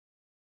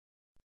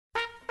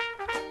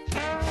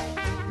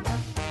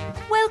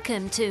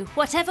Welcome to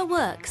Whatever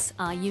Works,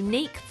 our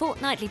unique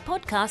fortnightly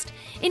podcast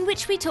in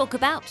which we talk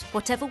about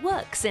whatever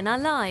works in our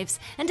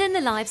lives and in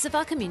the lives of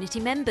our community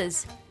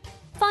members.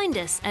 Find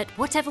us at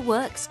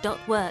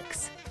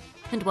whateverworks.works.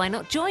 And why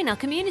not join our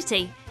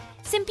community?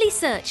 Simply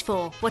search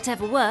for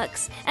Whatever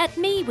Works at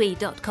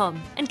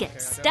MeWe.com and get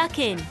stuck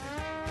in.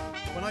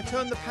 When I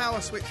turn the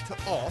power switch to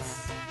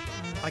off,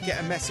 I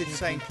get a message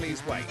saying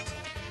please wait.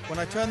 When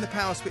I turn the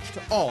power switch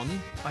to on,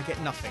 I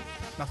get nothing.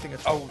 Nothing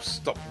at all. Oh,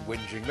 stop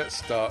whinging. Let's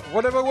start.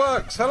 Whatever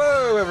Works.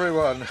 Hello,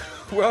 everyone.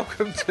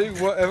 Welcome to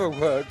Whatever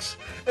Works,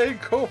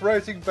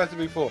 incorporating Better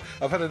Before.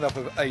 I've had enough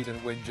of Aidan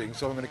whinging,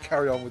 so I'm going to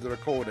carry on with the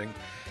recording.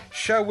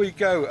 Shall we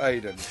go,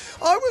 Aidan?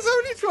 I was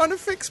only trying to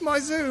fix my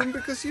Zoom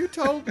because you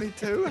told me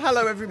to.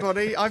 Hello,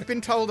 everybody. I've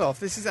been told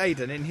off. This is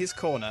Aidan in his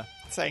corner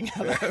saying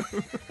hello.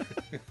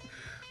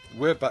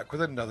 We're back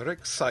with another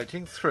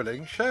exciting,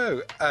 thrilling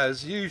show.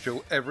 As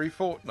usual, every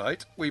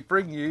fortnight, we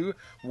bring you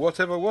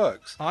Whatever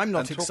Works. I'm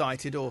not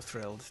excited or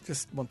thrilled.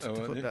 Just wanted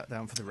to put that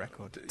down for the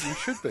record. You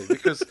should be,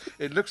 because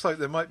it looks like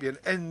there might be an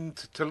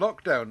end to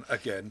lockdown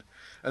again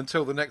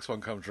until the next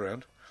one comes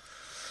around.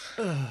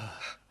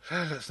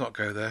 Let's not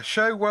go there.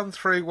 Show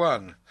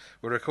 131.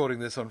 We're recording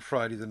this on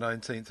Friday the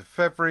 19th of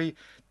February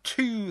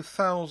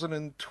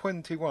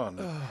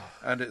 2021.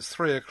 And it's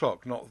 3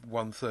 o'clock, not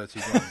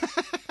 1:31.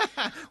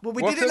 Well,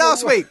 we did it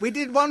last week. We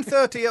did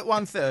 1:30 at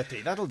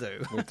 1:30. That'll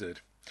do. We did.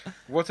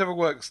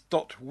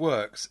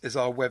 Whateverworks.works is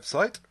our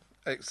website.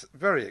 It's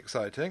very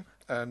exciting.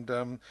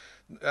 And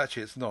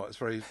actually, it's not. It's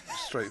very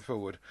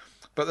straightforward.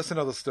 But that's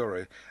another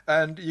story.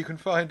 And you can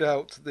find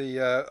out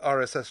the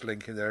RSS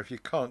link in there if you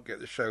can't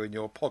get the show in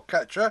your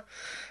podcatcher.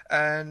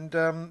 And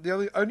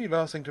the only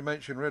last thing to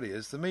mention, really,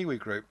 is the MeWe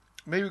group.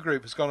 MeWe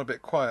group has gone a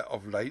bit quiet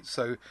of late,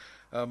 so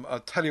I'll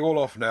tell you all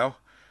off now.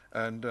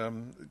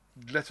 And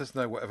let us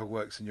know whatever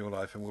works in your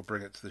life and we'll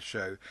bring it to the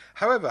show.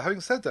 However,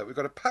 having said that, we've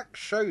got a packed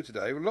show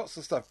today with lots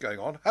of stuff going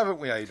on, haven't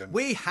we, Aidan?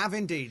 We have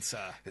indeed,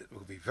 sir. It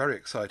will be very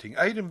exciting.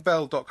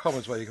 AidanBell.com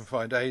is where you can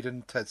find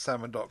Aidan,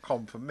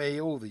 TedSalmon.com for me,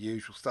 all the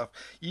usual stuff.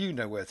 You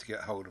know where to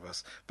get hold of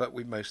us, but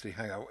we mostly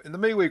hang out in the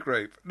MeWe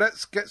group.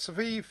 Let's get some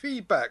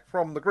feedback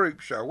from the group,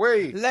 shall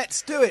we?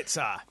 Let's do it,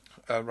 sir.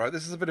 Right,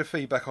 this is a bit of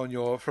feedback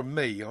from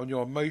me on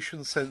your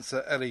motion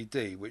sensor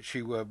LED, which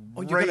you were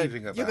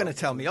raving about. You're going to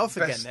tell me off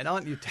again then,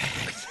 aren't you,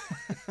 Ted?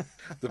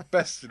 The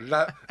best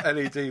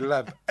LED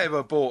lamp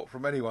ever bought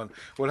from anyone.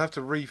 We'll have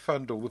to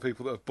refund all the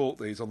people that have bought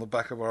these on the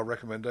back of our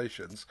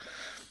recommendations.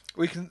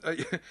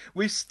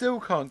 We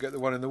still can't get the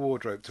one in the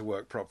wardrobe to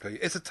work properly.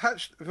 It's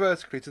attached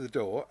vertically to the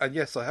door, and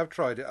yes, I have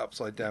tried it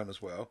upside down as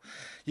well.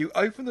 You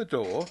open the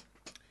door,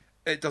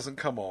 it doesn't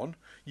come on.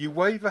 You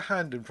wave a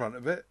hand in front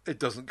of it, it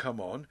doesn't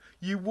come on.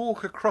 You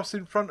walk across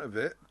in front of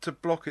it to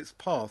block its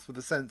path with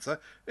the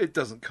sensor, it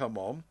doesn't come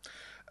on.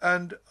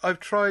 And I've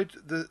tried,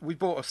 we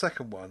bought a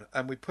second one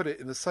and we put it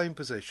in the same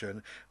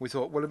position. We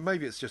thought, well,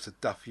 maybe it's just a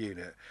duff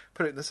unit.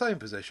 Put it in the same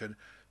position,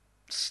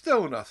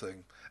 still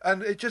nothing.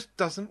 And it just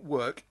doesn't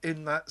work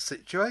in that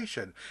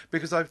situation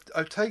because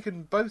I've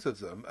taken both of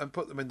them and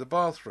put them in the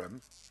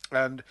bathroom.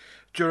 And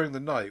during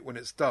the night when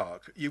it's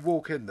dark, you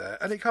walk in there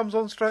and it comes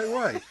on straight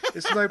away.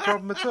 It's no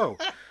problem at all.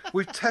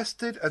 We've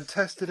tested and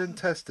tested and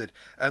tested,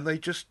 and they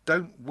just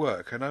don't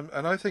work. And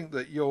I think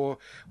that you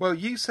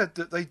said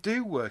that they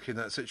do work in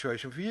that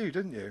situation for you,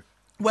 didn't you?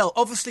 Well,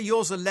 obviously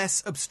yours are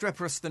less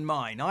obstreperous than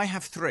mine. I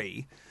have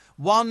 3.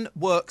 One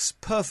works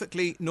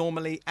perfectly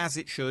normally as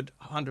it should,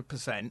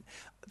 100%.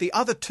 The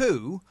other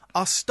 2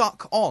 are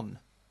stuck on.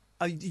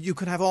 You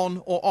can have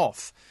on or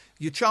off.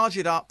 You charge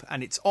it up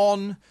and it's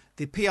on.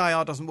 The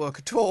PIR doesn't work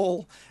at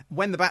all.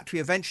 When the battery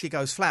eventually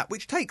goes flat,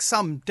 which takes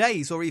some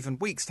days or even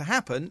weeks to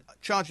happen,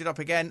 charge it up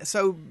again.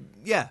 So,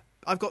 yeah,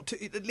 I've got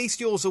to, at least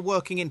yours are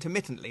working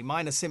intermittently.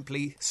 Mine are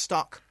simply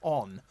stuck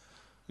on.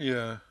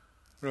 Yeah,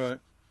 right.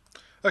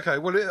 Okay,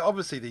 well,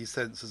 obviously these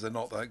sensors are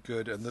not that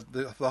good and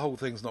the whole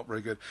thing's not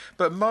very good.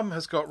 But Mum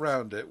has got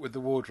round it with the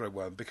wardrobe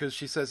one because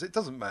she says it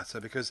doesn't matter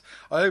because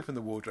I open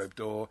the wardrobe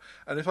door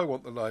and if I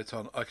want the light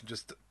on, I can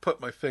just put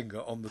my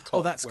finger on the top.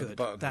 Oh, that's good. The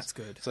buttons. That's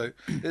good. So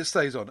it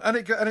stays on. And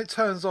it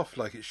turns off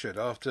like it should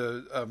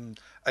after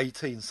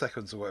 18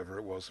 seconds or whatever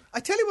it was.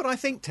 I tell you what I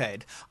think,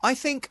 Ted. I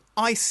think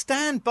I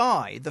stand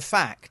by the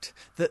fact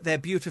that they're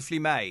beautifully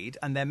made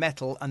and they're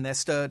metal and they're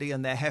sturdy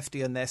and they're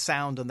hefty and they're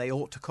sound and they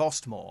ought to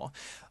cost more.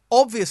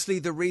 Obviously,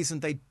 the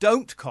reason they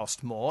don't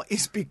cost more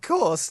is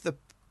because the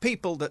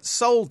people that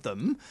sold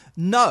them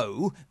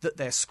know that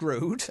they're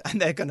screwed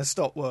and they're going to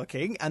stop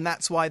working, and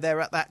that's why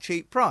they're at that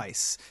cheap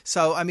price.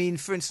 So, I mean,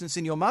 for instance,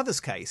 in your mother's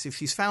case, if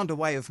she's found a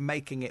way of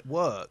making it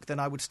work, then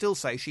I would still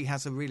say she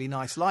has a really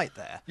nice light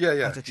there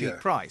at a cheap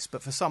price.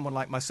 But for someone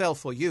like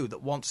myself or you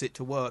that wants it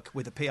to work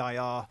with a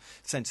PIR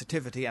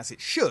sensitivity as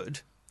it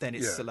should, then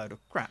it's a load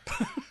of crap.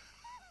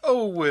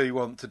 All we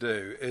want to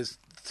do is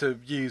to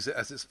use it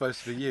as it's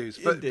supposed to be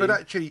used. But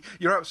actually,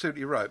 you're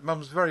absolutely right.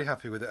 Mum's very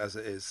happy with it as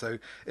it is, so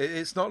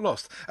it's not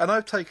lost. And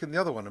I've taken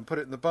the other one and put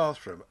it in the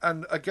bathroom,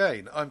 and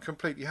again, I'm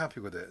completely happy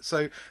with it.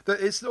 So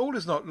it's all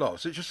is not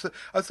lost. It's just that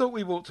I thought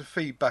we ought to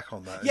feed back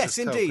on that. Yes,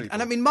 indeed.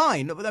 And I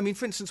mean,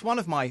 for instance, one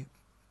of my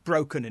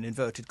broken in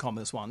inverted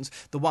commas ones,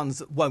 the ones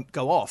that won't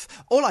go off.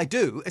 All I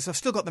do is I've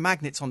still got the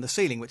magnets on the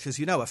ceiling, which, as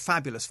you know, are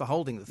fabulous for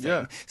holding the thing.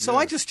 Yeah, So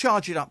I just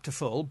charge it up to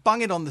full,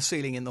 bung it on the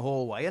ceiling in the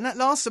hallway, and that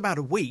lasts about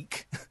a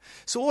week.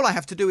 So all I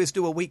have to do is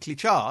do a weekly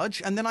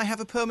charge, and then I have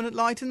a permanent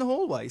light in the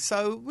hallway.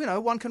 So, you know,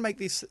 one can make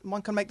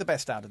the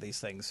best out of these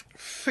things.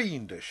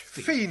 Fiendish.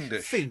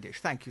 Fiendish,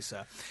 thank you,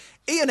 sir.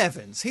 Ian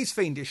Evans, he's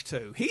fiendish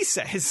too. He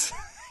says...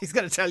 He's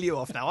going to tell you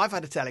off now. I've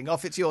had a telling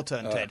off. It's your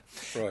turn, Ted.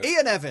 Right.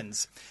 Ian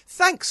Evans,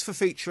 thanks for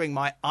featuring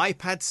my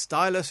iPad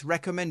stylus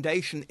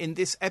recommendation in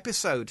this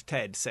episode,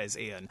 Ted, says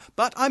Ian.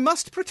 But I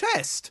must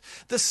protest.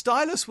 The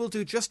stylus will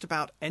do just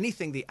about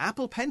anything the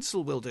Apple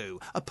Pencil will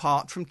do,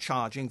 apart from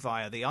charging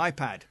via the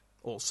iPad.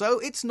 Also,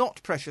 it's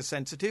not pressure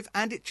sensitive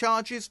and it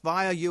charges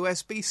via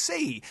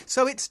USB-C,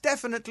 so it's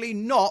definitely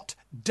not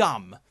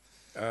dumb.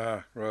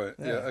 Ah, right.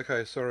 Yeah,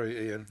 okay,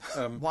 sorry, Ian.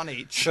 One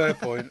each. Fair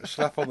point.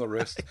 Slap on the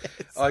wrist.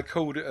 Yes. I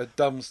called it a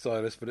dumb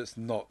stylus, but it's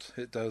not.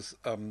 It does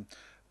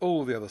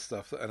all the other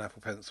stuff that an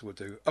Apple Pencil would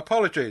do.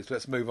 Apologies,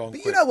 let's move on.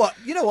 But quick.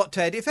 You know what,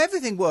 Ted? If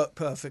everything worked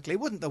perfectly,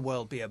 wouldn't the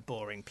world be a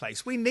boring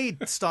place? We need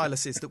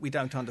styluses that we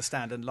don't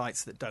understand and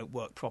lights that don't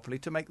work properly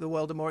to make the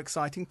world a more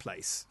exciting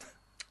place.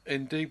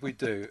 Indeed we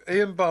do.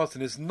 Ian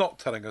Barton is not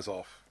telling us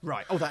off.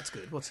 Right. Oh, that's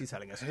good. What's he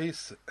telling us?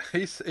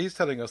 He's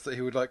telling us that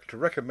he would like to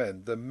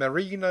recommend the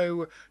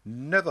Merino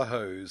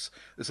Netherhose.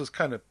 This was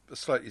kind of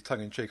slightly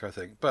tongue-in-cheek, I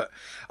think. But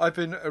I've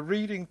been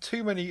reading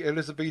too many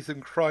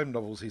Elizabethan crime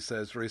novels, he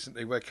says,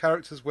 recently, where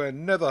characters wear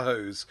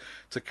netherhose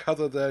to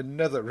cover their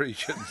nether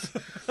regions.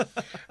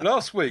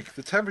 Last week,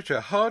 the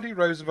temperature hardly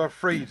rose above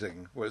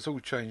freezing. Well, it's all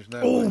changed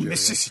now. Oh,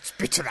 missus, it's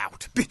bitter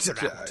out.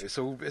 Yeah,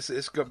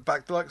 it's got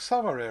back to like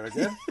summer here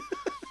again.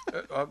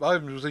 I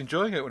was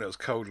enjoying it when it was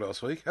cold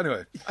last week.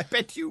 Anyway. I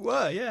bet you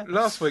were, yeah.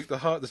 Last week, the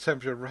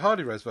temperature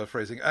hardly rose above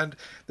freezing, and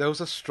there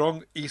was a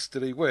strong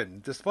easterly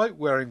wind. Despite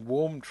wearing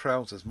warm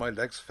trousers, my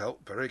legs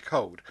felt very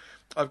cold.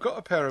 I've got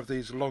a pair of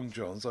these long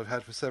johns I've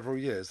had for several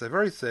years. They're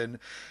very thin,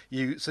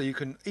 so you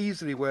can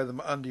easily wear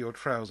them under your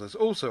trousers.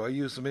 Also, I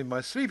use them in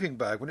my sleeping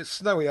bag when it's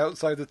snowy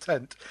outside the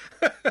tent.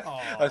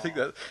 I think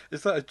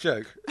is that a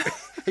joke?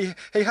 He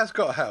has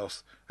got a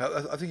house.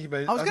 I think he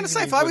made. I was going to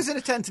say, if I was in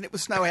a tent and it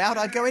was snowy out,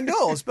 I'd go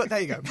indoors, but there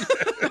you go.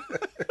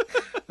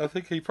 I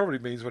think he probably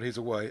means when he's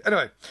away.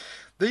 Anyway,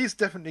 these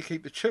definitely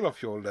keep the chill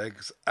off your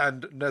legs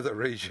and nether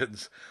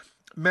regions.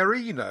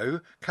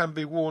 Merino can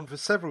be worn for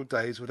several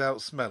days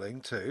without smelling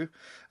too.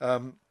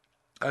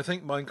 I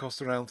think mine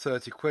cost around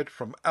 30 quid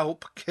from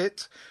Alp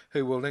Kit,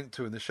 who we'll link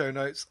to in the show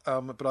notes.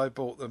 But I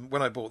bought them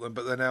when I bought them,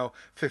 but they're now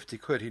 50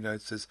 quid, he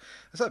notices.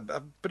 It's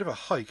a bit of a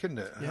hike, isn't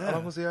it? Yeah. How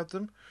long has he had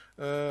them?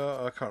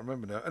 I can't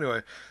remember now.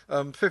 Anyway,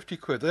 50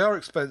 quid. They are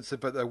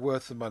expensive, but they're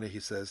worth the money, he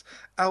says.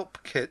 Alp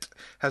Kit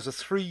has a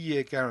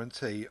 3-year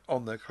guarantee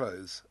on their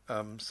clothes.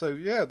 So,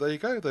 yeah, there you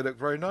go. They look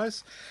very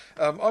nice.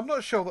 I'm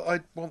not sure that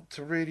I'd want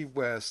to really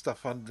wear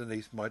stuff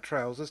underneath my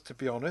trousers, to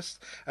be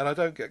honest. And I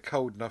don't get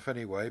cold enough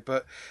anyway.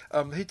 But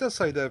he does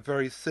say they're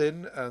very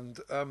thin, and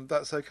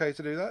that's okay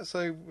to do that.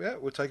 So, yeah,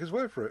 we'll take his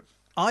word for it.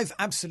 I've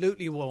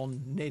absolutely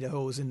worn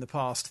Nederhose in the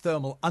past,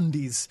 thermal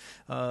undies,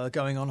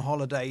 going on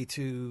holiday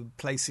to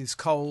places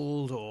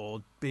cold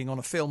or being on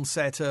a film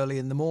set early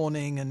in the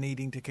morning and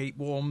needing to keep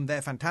warm.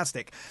 They're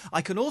fantastic.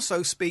 I can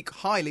also speak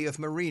highly of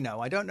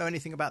merino. I don't know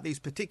anything about this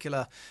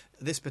particular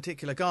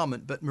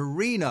garment, but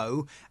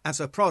merino as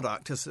a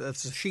product, as a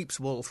sheep's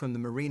wool from the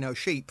merino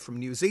sheep from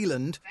New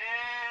Zealand.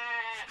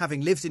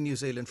 Having lived in New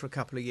Zealand for a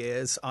couple of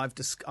years,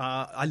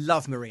 I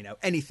love merino.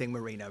 Anything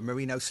merino.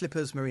 Merino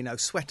slippers, merino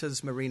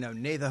sweaters, merino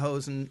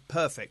Nederhosen.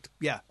 Perfect.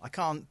 Yeah, I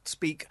can't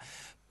speak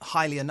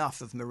highly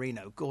enough of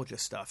merino.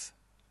 Gorgeous stuff.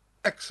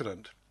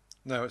 Excellent.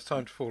 Now it's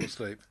time to fall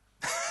asleep.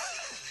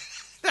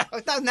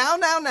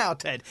 Now,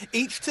 Ted.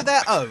 Each to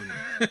their own.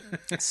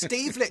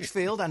 Steve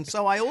Litchfield, and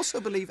so I also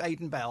believe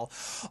Aidan Bell,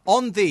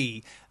 on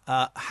the,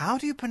 how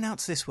do you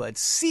pronounce this word?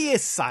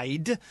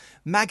 Seaside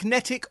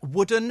magnetic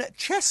wooden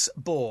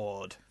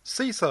chessboard.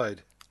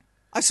 Seaside.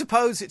 I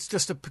suppose it's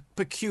just a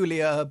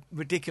peculiar,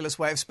 ridiculous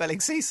way of spelling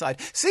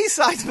seaside.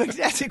 Seaside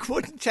magnetic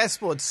wooden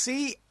chessboard.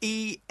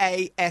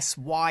 Ceasyde.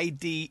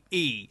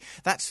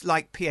 That's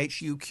like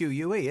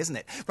Phuque, isn't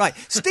it? Right.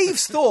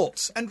 Steve's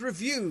thoughts and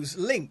reviews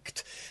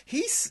linked.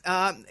 He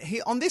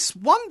on this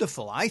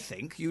wonderful, I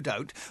think, you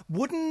don't,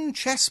 wooden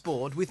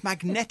chessboard with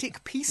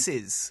magnetic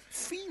pieces.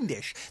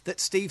 Fiendish. That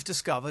Steve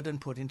discovered and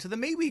put into the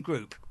MeWe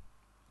group.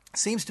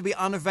 Seems to be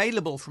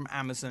unavailable from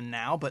Amazon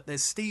now, but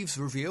there's Steve's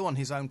review on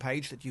his own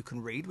page that you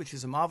can read, which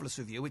is a marvellous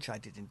review, which I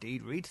did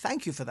indeed read.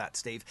 Thank you for that,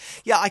 Steve.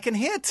 Yeah, I can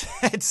hear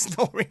Ted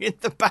snoring in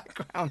the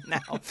background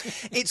now.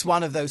 It's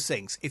one of those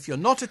things. If you're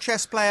not a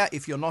chess player,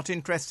 if you're not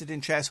interested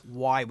in chess,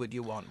 why would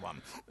you want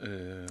one?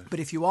 But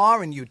if you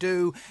are and you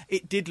do,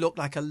 it did look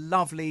like a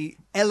lovely,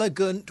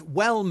 elegant,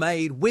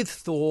 well-made, with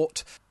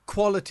thought,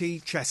 quality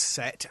chess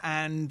set,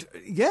 and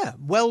yeah,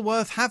 well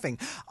worth having.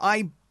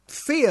 I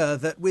fear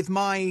that with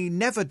my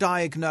never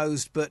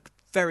diagnosed but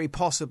very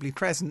possibly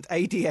present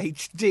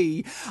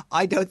ADHD,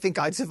 I don't think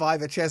I'd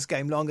survive a chess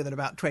game longer than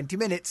about 20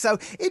 minutes, so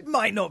it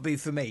might not be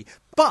for me.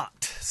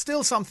 But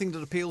still something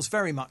that appeals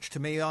very much to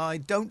me. I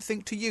don't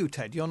think to you,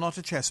 Ted. You're not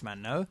a chess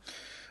man, no?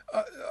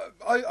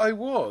 I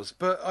was,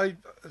 but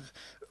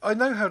I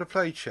know how to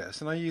play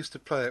chess, and I used to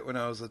play it when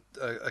I was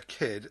a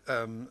kid,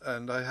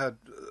 and I had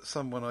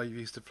someone I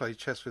used to play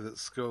chess with at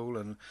school,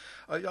 and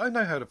I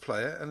know how to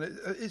play it, and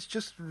it's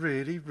just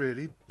really,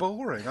 really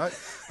boring. I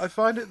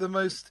find it the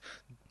most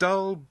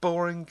dull,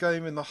 boring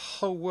game in the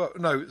whole world.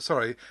 No,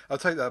 sorry, I'll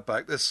take that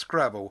back. There's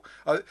Scrabble.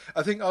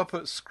 I think I'll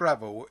put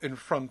Scrabble in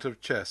front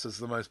of chess as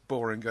the most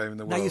boring game in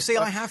the world. Now, you see,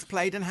 I have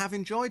played and have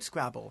enjoyed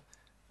Scrabble.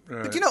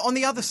 Right. But, on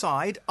the other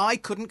side, I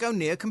couldn't go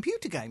near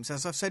computer games,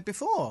 as I've said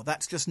before.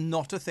 That's just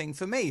not a thing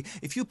for me.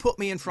 If you put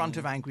me in front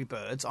of Angry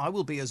Birds, I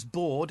will be as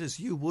bored as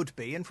you would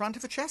be in front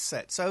of a chess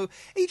set. So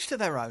each to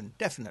their own,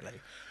 definitely.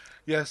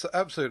 Yes,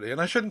 absolutely. And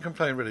I shouldn't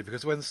complain, really,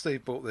 because when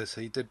Steve bought this,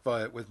 he did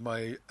buy it with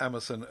my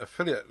Amazon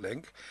affiliate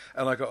link,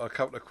 and I got a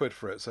couple of quid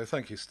for it. So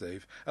thank you,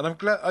 Steve. And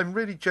I'm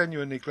really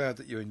genuinely glad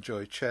that you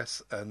enjoy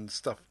chess and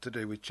stuff to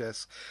do with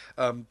chess.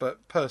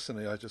 But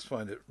personally, I just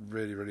find it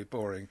really, really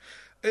boring.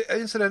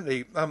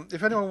 Incidentally,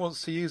 if anyone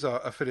wants to use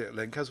our affiliate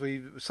link, as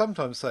we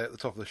sometimes say at the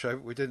top of the show,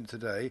 but we didn't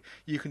today,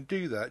 you can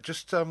do that.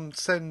 Just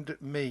send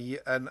me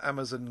an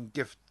Amazon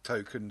gift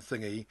token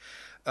thingy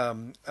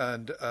and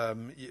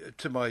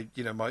to my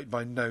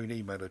my known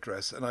email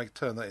address, and I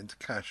turn that into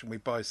cash, and we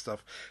buy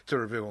stuff to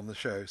review on the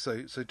show.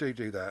 So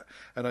do that,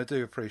 and I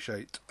do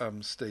appreciate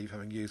Steve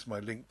having used my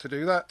link to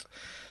do that.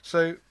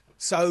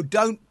 So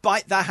don't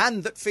bite the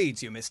hand that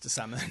feeds you, Mr.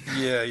 Salmon.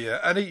 Yeah.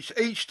 And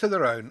each to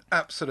their own,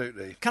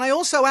 absolutely. Can I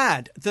also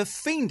add the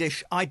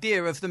fiendish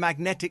idea of the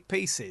magnetic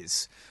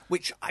pieces,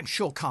 which I'm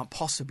sure can't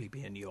possibly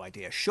be a new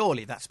idea.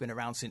 Surely that's been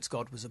around since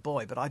God was a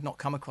boy, but I'd not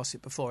come across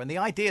it before. And the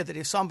idea that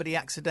if somebody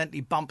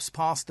accidentally bumps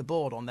past the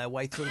board on their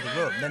way through the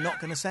room, they're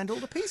not going to send all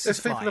the pieces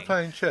flying. If people are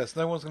playing chess,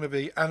 no one's going to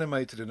be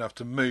animated enough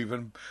to move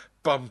and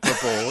bump a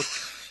board.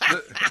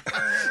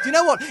 Do you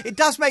know what? It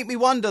does make me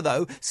wonder,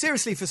 though,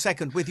 seriously for a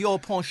second, with your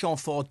penchant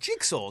for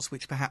jigsaws,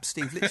 which perhaps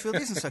Steve Litchfield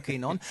isn't so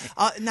keen on.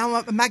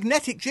 Now,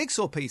 magnetic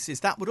jigsaw pieces,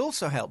 that would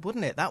also help,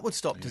 wouldn't it? That would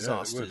stop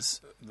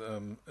disasters. Yeah,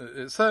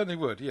 it certainly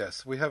would,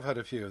 yes. We have had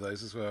a few of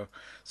those as well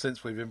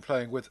since we've been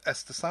playing with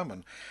Esther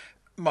Salmon,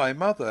 my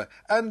mother.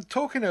 And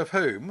talking of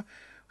whom,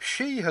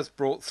 she has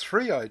brought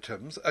 3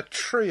 items, a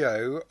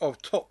trio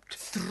of top...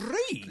 3?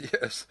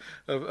 Yes,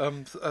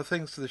 of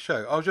things to the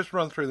show. I'll just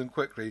run through them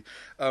quickly.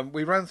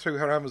 We ran through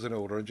her Amazon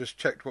order and just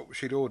checked what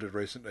she'd ordered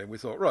recently, and we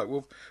thought, right,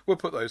 we'll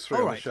put those 3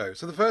 on the show.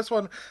 So the first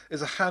one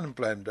is a hand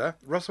blender,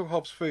 Russell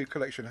Hobbs Food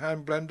Collection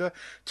hand blender,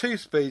 2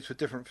 speeds for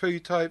different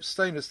food types,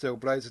 stainless steel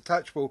blades,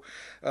 attachable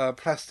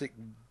plastic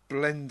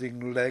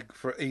blending leg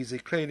for easy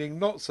cleaning,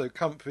 not so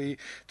comfy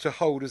to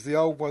hold as the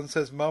old one,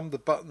 says Mum. The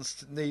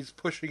buttons needs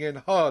pushing in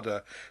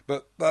harder,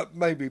 but that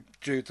may be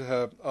due to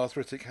her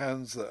arthritic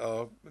hands that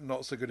are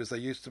not so good as they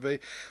used to be.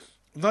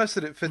 Nice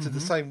that it fitted the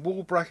same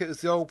wall bracket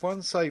as the old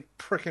one, say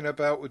pricking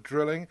about with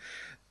drilling.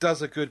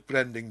 Does a good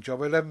blending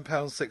job,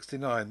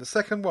 £11.69. The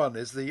second one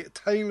is the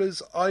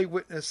Taylor's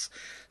Eyewitness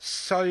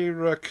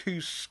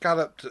Syracuse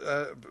scalloped,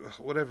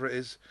 whatever it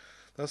is.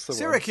 That's the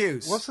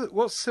Syracuse. One.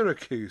 What's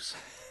Syracuse?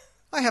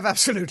 I have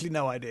absolutely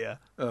no idea.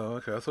 Oh,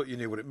 okay. I thought you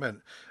knew what it meant.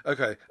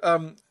 Okay.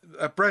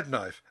 A bread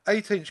knife.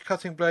 8-inch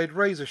cutting blade,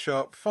 razor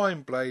sharp,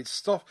 fine blade,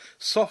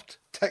 soft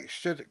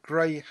textured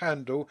grey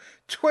handle,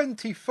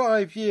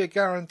 25-year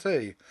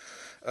guarantee.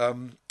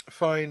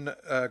 Fine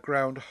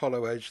ground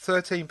hollow edge,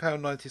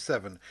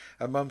 £13.97.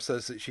 And Mum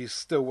says that she's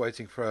still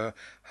waiting for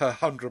her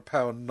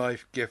 £100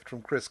 knife gift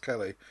from Chris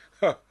Kelly.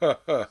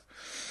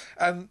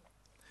 And...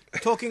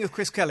 Talking of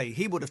Chris Kelly,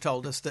 he would have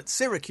told us that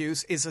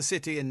Syracuse is a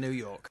city in New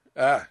York.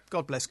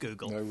 God bless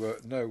Google.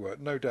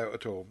 No doubt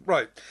at all.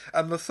 Right,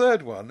 and the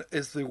third one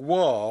is the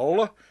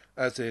Wahl,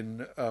 as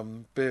in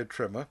beard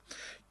trimmer,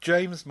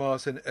 James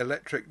Martin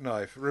electric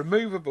knife.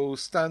 Removable,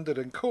 standard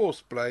and coarse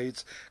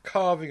blades,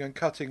 carving and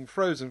cutting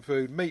frozen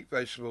food, meat,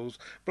 vegetables,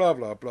 blah,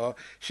 blah, blah.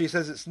 She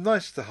says it's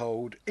nice to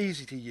hold,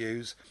 easy to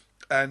use,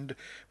 and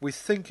we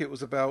think it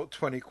was about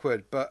 20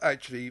 quid, but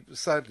actually,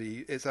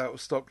 sadly, it's out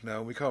of stock now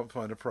and we can't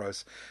find a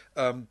price.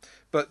 So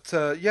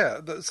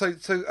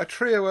a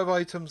trio of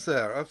items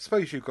there. I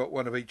suppose you've got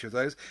one of each of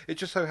those. It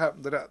just so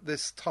happened that at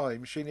this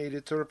time she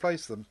needed to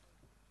replace them.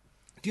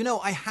 Do you know,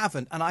 I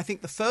haven't, and I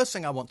think the first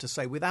thing I want to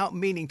say, without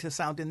meaning to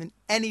sound in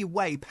any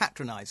way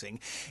patronising,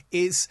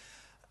 is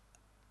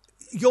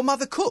your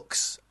mother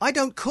cooks. I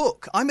don't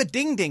cook. I'm a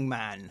ding-ding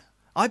man.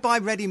 I buy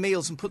ready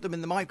meals and put them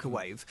in the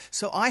microwave,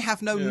 so I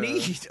have no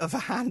need of a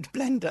hand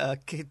blender,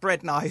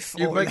 bread knife,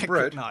 or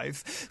electric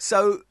knife.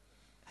 So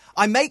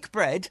I make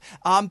bread,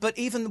 but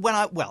even when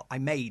I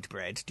made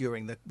bread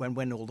during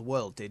when all the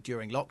world did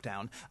during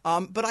lockdown,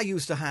 but I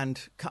used a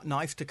hand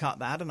knife to cut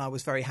that, and I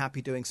was very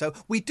happy doing so.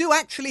 We do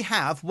actually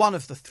have one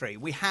of the 3.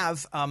 We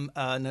have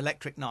an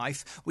electric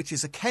knife, which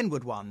is a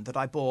Kenwood one that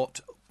I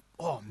bought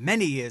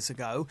many years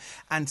ago,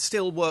 and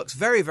still works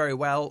very, very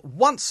well.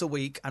 Once a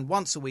week, and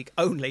once a week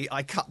only,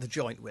 I cut the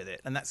joint with it,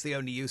 and that's the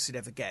only use it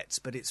ever gets,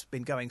 but it's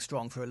been going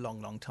strong for a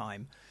long, long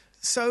time.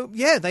 So,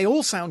 yeah, they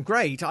all sound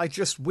great. I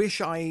just wish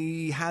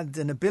I had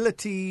an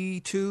ability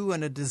to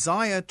and a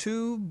desire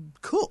to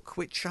cook,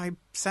 which I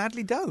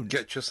sadly don't.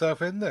 Get yourself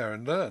in there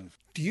and learn.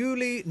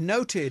 Duly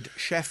noted,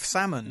 Chef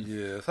Salmon.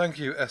 Yeah, thank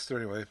you, Esther,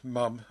 anyway.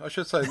 Mum. I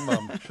should say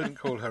Mum. Shouldn't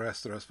call her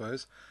Esther, I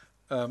suppose.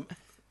 Well,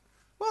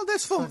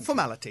 there's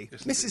formality.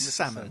 It's Mrs.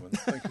 Salmon.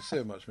 Thank you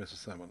so much,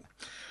 Mrs. Salmon.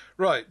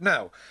 Right,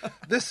 now,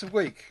 this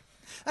week...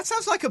 That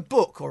sounds like a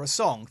book or a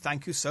song.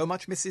 Thank you so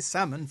much, Mrs.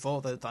 Salmon, for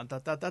the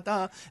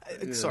da-da-da-da-da.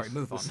 Sorry,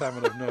 move on. The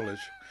salmon of knowledge.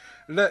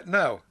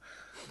 Now,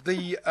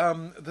 the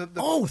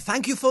Oh,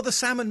 thank you for the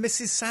salmon,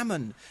 Mrs.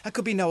 Salmon. That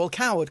could be Noel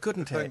Coward,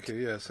 couldn't it? Thank you,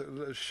 yes.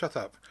 Shut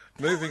up.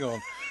 Moving on.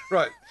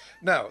 Right,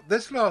 now,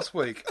 this last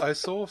week I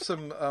saw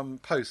some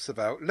posts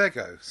about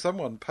Lego.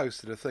 Someone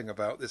posted a thing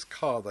about this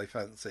car they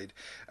fancied,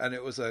 and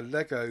it was a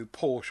Lego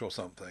Porsche or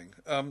something.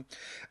 And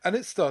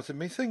it started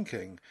me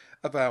thinking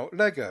about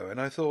Lego, and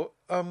I thought,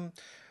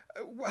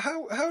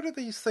 how do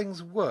these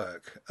things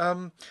work?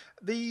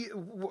 The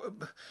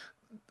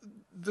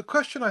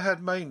question I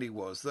had mainly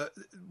was that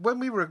when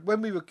we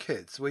were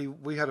kids,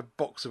 we had a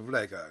box of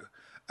Lego,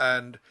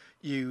 and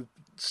you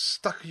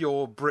stuck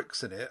your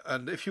bricks in it,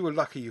 and if you were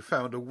lucky, you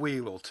found a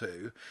wheel or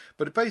two.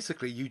 But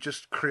basically, you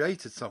just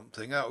created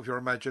something out of your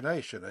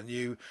imagination, and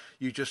you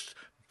just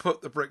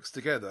put the bricks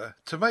together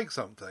to make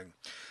something.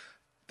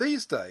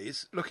 These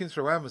days, looking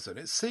through Amazon,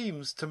 it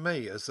seems to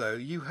me as though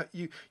you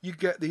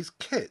get these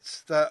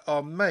kits that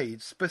are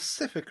made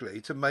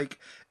specifically to make,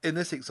 in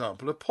this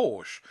example, a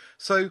Porsche.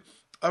 So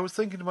I was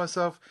thinking to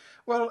myself,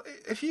 well,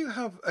 if you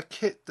have a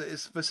kit that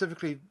is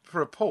specifically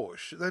for a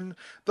Porsche, then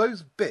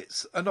those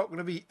bits are not going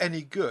to be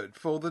any good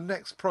for the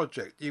next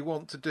project you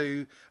want to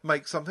do,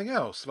 make something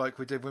else, like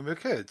we did when we were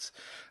kids.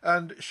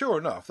 And sure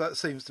enough, that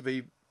seems to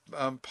be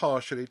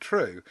partially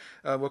true.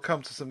 We'll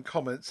come to some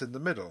comments in the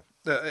middle.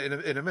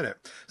 In a minute.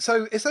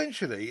 So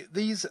essentially,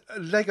 these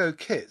Lego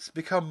kits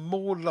become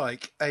more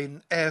like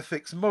an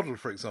Airfix model,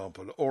 for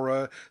example, or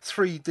a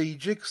 3D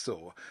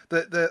jigsaw.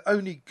 They're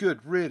only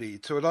good, really,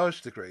 to a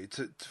large degree,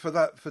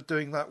 for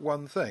doing that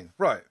one thing.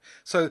 Right.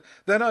 So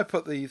then I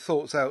put the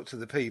thoughts out to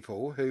the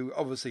people who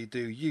obviously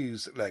do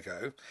use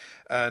Lego,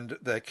 and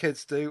their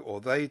kids do, or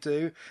they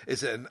do.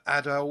 Is it an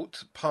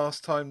adult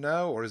pastime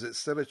now, or is it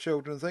still a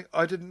children's thing?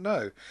 I didn't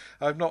know.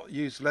 I've not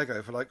used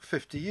Lego for like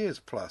 50 years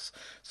plus.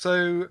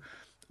 So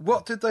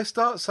what did they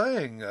start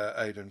saying,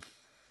 Aidan?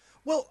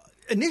 Well,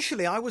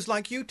 initially I was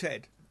like you,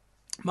 Ted.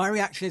 My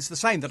reaction is the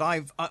same, that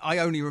I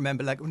only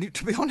remember Lego.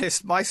 To be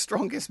honest, my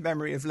strongest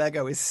memory of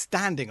Lego is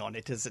standing on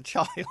it as a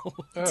child.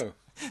 Oh.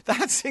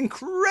 That's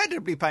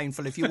incredibly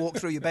painful if you walk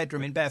through your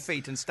bedroom in bare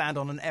feet and stand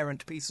on an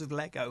errant piece of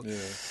Lego. Yeah.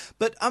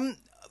 But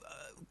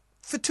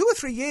for 2 or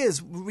 3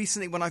 years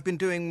recently, when I've been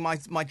doing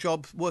my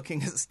job,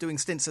 doing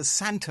stints as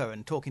Santa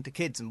and talking to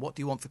kids and what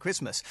do you want for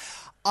Christmas,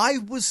 I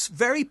was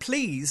very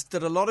pleased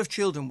that a lot of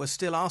children were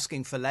still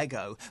asking for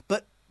Lego,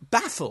 but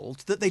baffled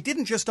that they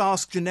didn't just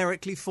ask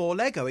generically for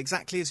Lego,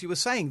 exactly as you were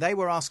saying. They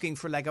were asking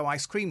for a Lego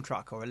ice cream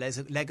truck or a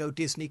Lego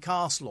Disney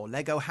castle or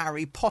Lego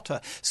Harry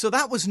Potter. So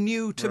that was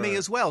new to me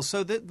as well.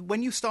 So that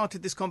when you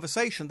started this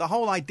conversation, the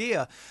whole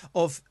idea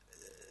of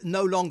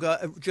no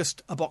longer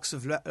just a box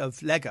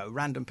of Lego,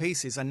 random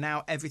pieces, and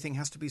now everything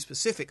has to be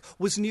specific,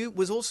 was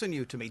also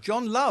new to me.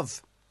 John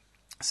Love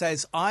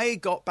says, I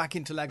got back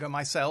into Lego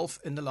myself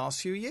in the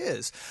last few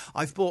years.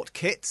 I've bought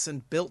kits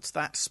and built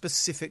that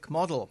specific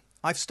model.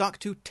 I've stuck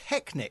to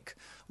Technic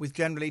with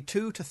generally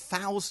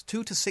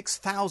 2,000 to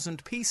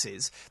 6,000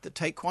 pieces that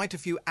take quite a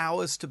few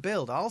hours to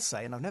build, I'll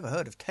say, and I've never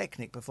heard of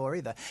Technic before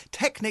either.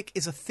 Technic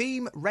is a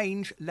theme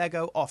range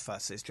Lego offer,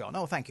 says John.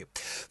 Oh, thank you.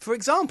 For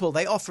example,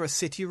 they offer a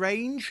city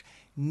range,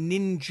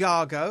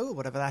 Ninjago,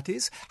 whatever that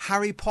is,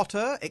 Harry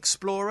Potter,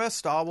 Explorer,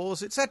 Star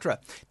Wars, etc.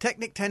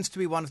 Technic tends to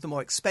be one of the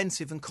more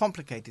expensive and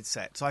complicated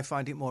sets. I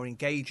find it more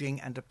engaging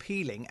and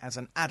appealing as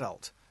an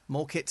adult.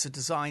 More kits are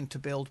designed to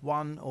build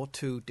one or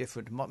two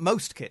different...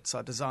 Most kits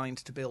are designed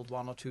to build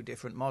one or two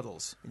different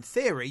models. In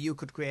theory, you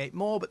could create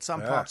more, but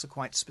some parts are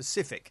quite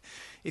specific.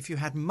 If you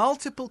had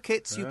multiple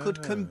kits, you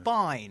could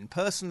combine.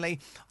 Personally,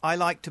 I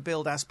like to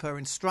build as per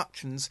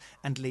instructions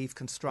and leave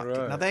constructed.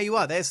 Right. Now, there you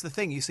are. There's the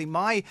thing. You see,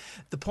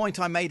 the point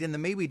I made in the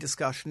MeWe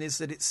discussion is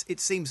that it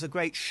seems a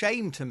great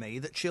shame to me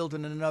that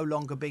children are no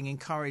longer being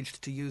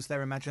encouraged to use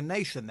their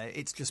imagination.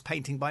 It's just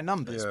painting by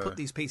numbers. Yeah. Put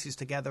these pieces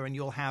together and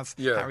you'll have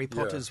Yeah, Harry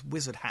Potter's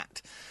wizard hat.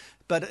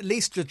 But at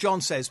least, as John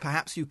says,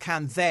 perhaps you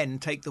can then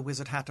take the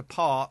wizard hat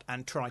apart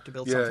and try to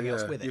build something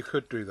else with it. You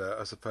could do that,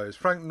 I suppose.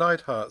 Frank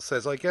Neidhart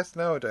says, I guess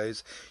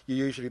nowadays you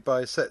usually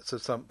buy sets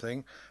of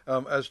something,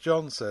 as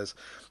John says.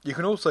 You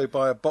can also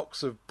buy a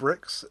box of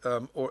bricks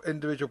or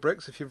individual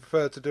bricks if you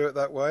prefer to do it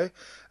that way.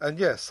 And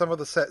yes, some of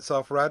the sets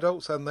are for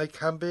adults and they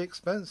can be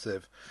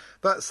expensive.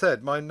 That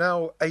said, my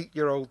now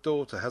 8-year-old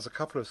daughter has a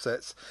couple of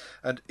sets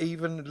and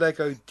even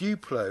Lego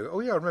Duplo. Oh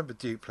yeah, I remember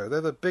Duplo. They're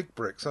the big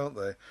bricks, aren't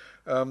they?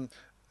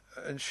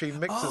 And she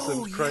mixes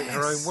them to create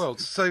her own world.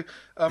 So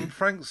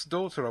Frank's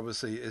daughter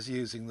obviously is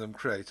using them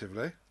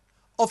creatively.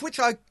 of which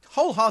I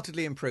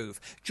wholeheartedly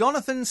approve.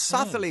 Jonathan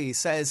Sutherly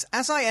says,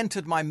 as I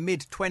entered my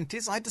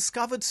mid-20s, I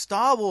discovered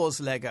Star Wars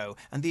Lego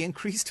and the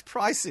increased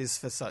prices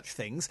for such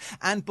things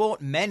and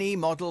bought many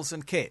models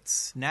and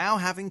kits. Now,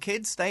 having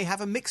kids, they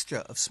have a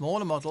mixture of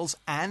smaller models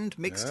and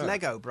mixed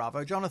Lego.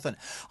 Bravo, Jonathan.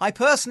 I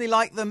personally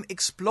like them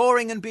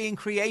exploring and being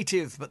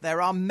creative, but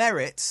there are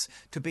merits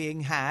to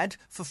being had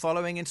for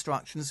following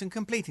instructions and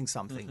completing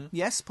something.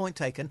 Yes, point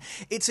taken.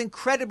 It's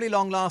incredibly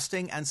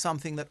long-lasting and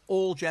something that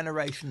all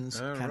generations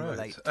can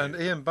relate to. And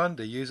Ian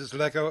Bundy uses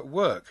Lego at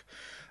work.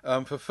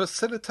 For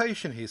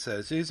facilitation, he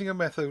says, using a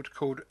method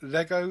called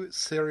Lego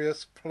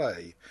Serious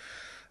Play.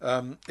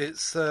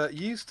 It's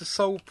used to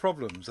solve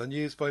problems and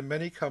used by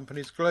many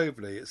companies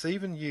globally. It's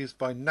even used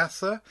by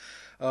NASA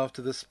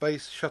after the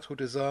space shuttle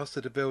disaster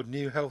to build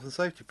new health and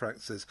safety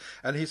practices.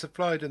 And he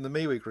supplied in the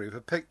MeWe group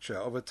a picture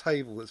of a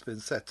table that's been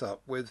set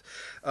up with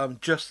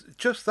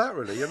just that,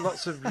 really, and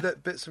lots of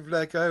bits of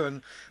Lego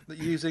and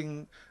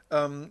using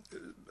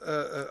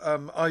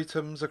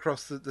items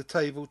across the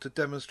table to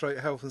demonstrate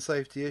health and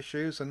safety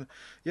issues. And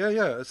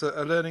it's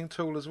a learning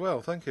tool as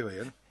well. Thank you,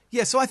 Ian.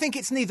 Yeah, so I think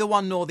it's neither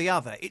one nor the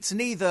other. It's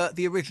neither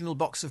the original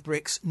box of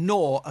bricks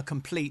nor a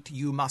complete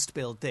you must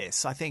build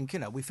this. I think,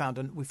 we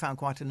found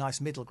quite a nice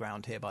middle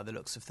ground here by the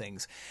looks of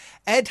things.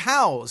 Ed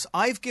Howes,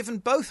 I've given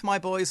both my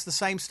boys the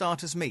same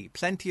start as me.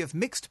 Plenty of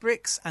mixed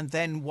bricks and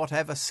then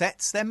whatever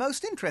sets they're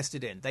most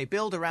interested in. They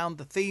build around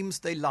the themes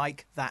they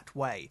like that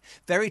way.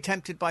 Very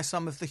tempted by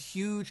some of the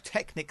huge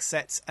Technic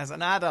sets as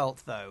an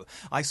adult, though.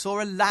 I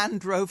saw a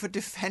Land Rover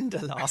Defender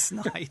last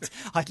night.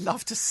 I'd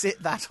love to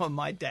sit that on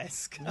my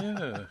desk.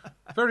 Yeah.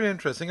 Very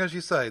interesting, as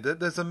you say.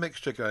 There's a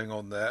mixture going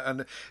on there,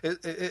 and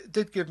it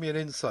did give me an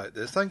insight.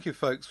 This, thank you,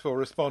 folks, for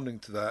responding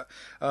to that.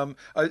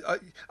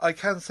 I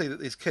can see that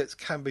these kits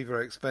can be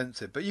very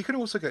expensive, but you can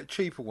also get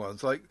cheaper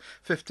ones, like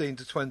 15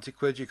 to 20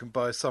 quid. You can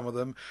buy some of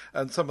them,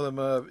 and some of them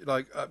are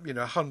like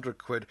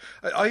 100 quid.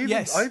 I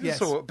even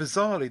saw,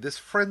 bizarrely, this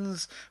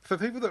Friends, for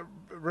people that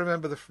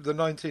remember the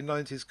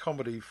 1990s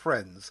comedy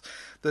Friends.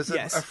 There's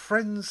a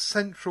Friends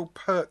Central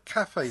Perk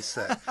Cafe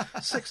set,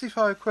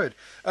 65 quid,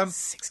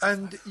 65.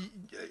 And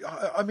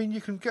I mean, you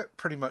can get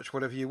pretty much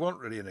whatever you want,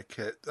 really, in a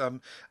kit.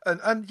 And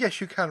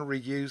yes, you can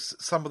reuse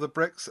some of the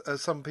bricks,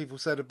 as some people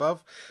said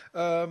above.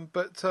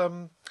 But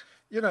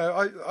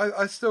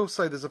I still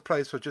say there's a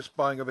place for just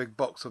buying a big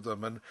box of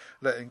them and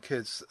letting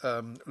kids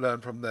learn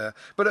from there.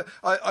 But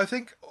I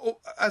think,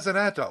 as an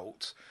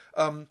adult,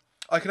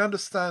 I can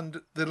understand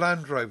the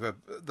Land Rover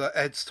that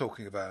Ed's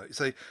talking about. You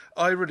say,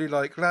 I really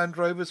like Land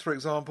Rovers, for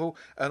example,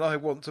 and I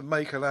want to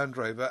make a Land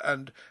Rover,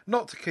 and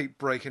not to keep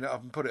breaking it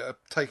up and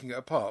taking it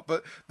apart,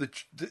 but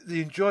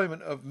the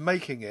enjoyment of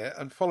making it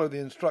and follow the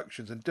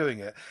instructions and doing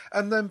it,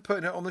 and then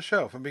putting it on the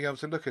shelf and being able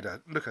to look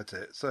at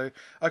it. So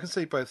I can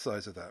see both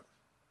sides of that.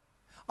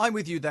 I'm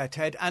with you there,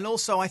 Ted. And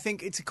also, I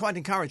think it's quite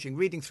encouraging,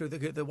 reading through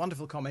the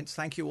wonderful comments,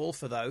 thank you all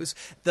for those,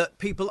 that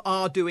people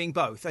are doing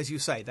both. As you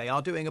say, they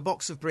are doing a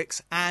box of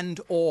bricks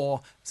or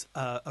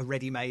a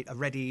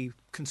ready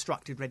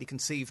constructed, ready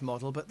conceived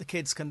model, but the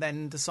kids can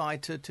then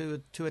decide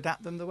to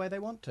adapt them the way they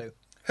want to.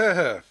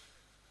 I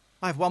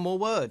have one more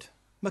word.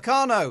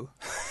 Meccano.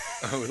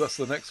 Oh, that's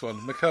the next one,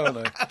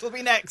 Meccano. That'll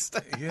be next.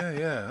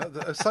 Yeah.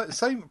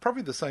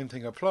 Probably the same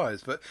thing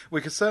applies, but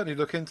we could certainly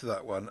look into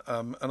that one.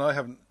 And I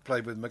haven't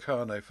played with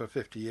Meccano for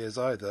 50 years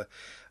either.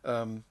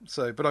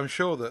 But I'm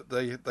sure that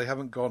they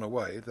haven't gone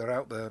away. They're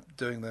out there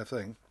doing their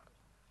thing.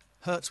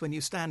 Hurts when you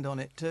stand on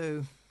it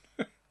too.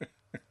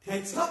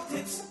 Ted's Top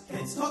Tips,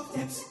 Ted's Top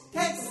Tips,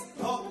 Ted's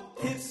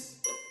Top Tips.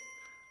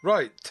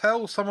 Right,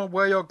 tell someone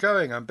where you're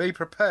going and be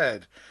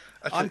prepared.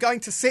 Actually, I'm going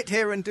to sit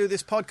here and do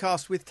this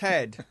podcast with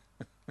Ted.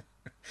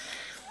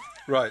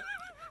 Right,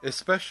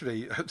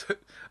 especially,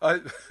 I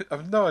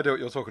have no idea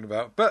what you're talking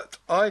about, but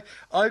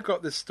I've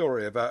got this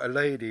story about a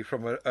lady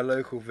from a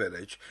local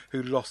village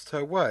who lost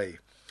her way.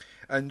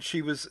 And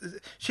she knows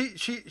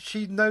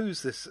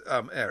this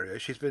area.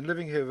 She's been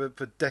living here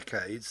for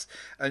decades,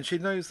 and she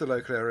knows the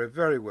local area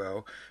very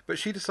well. But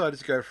she decided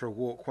to go for a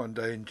walk one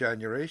day in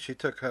January. She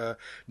took her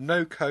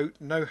no coat,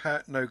 no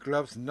hat, no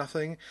gloves,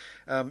 nothing.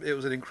 It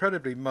was an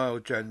incredibly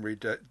mild January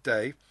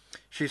day.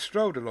 She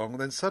strolled along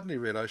and then suddenly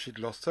realised she'd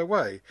lost her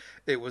way.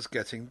 It was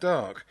getting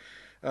dark.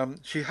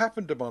 She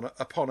happened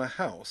upon a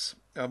house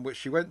which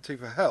she went to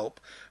for help,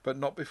 but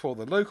not before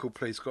the local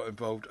police got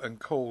involved and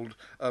called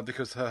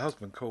because her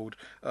husband called,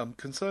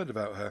 concerned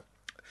about her.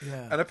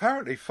 Yeah. And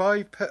apparently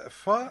five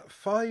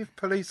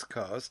police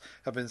cars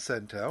have been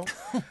sent out,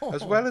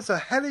 as well as a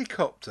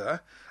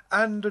helicopter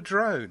and a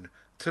drone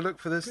to look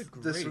for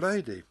this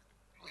lady.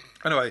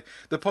 Anyway,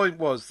 the point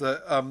was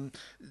that,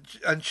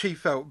 and she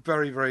felt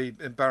very, very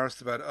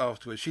embarrassed about it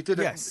afterwards. She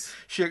didn't. Yes.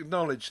 She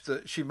acknowledged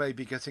that she may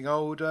be getting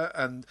older,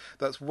 and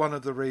that's one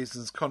of the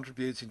reasons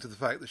contributing to the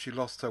fact that she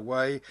lost her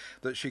way,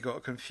 that she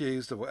got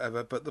confused or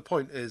whatever. But the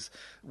point is,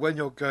 when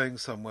you're going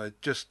somewhere,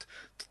 just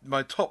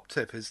my top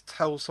tip is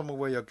tell someone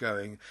where you're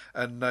going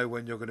and know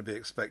when you're going to be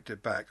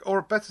expected back.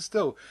 Or better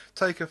still,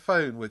 take a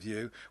phone with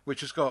you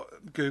which has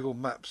got Google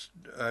Maps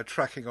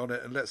tracking on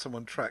it and let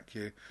someone track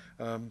you.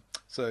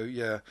 So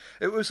yeah,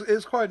 it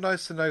was quite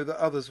nice to know that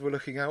others were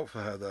looking out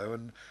for her though,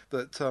 and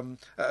that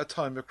at a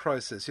time of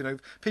crisis,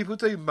 people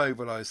do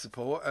mobilise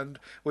support, and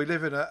we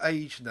live in an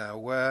age now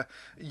where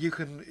you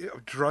can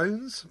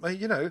drones.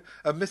 A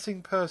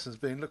missing person's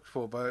being looked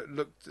for by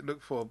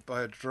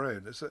a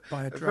drone. It's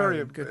very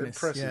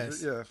impressive.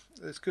 Yes. Yeah,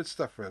 it's good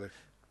stuff, really.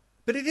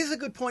 But it is a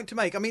good point to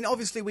make. I mean,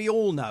 obviously, we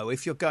all know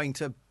if you're going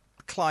to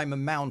climb a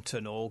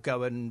mountain or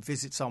go and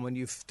visit someone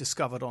you've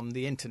discovered on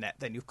the internet,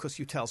 then of course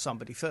you tell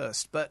somebody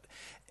first. But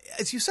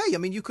as you say, I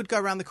mean, you could go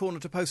around the corner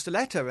to post a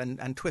letter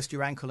and twist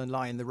your ankle and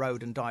lie in the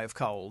road and die of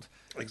cold.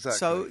 Exactly.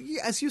 So,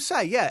 as you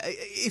say, yeah,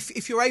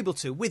 if you're able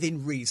to,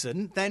 within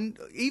reason, then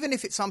even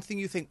if it's something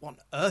you think, what on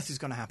earth is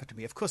going to happen to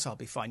me, of course I'll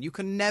be fine. You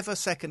can never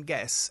second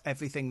guess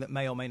everything that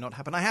may or may not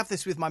happen. I have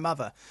this with my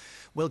mother.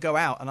 We'll go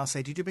out and I'll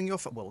say, did you bring your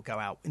phone? Well, we'll go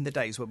out in the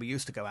days when we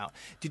used to go out.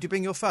 Did you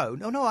bring your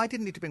phone? Oh, no, I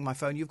didn't need to bring my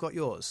phone. You've got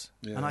yours.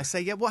 Yeah. And I say,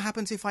 yeah, what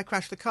happens if I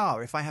crash the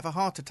car, if I have a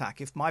heart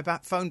attack, if my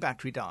phone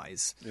battery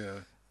dies?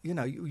 Yeah.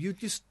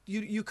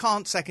 You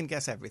can't second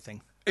guess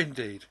everything.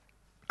 Indeed.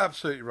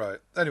 Absolutely right.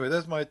 Anyway,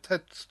 there's my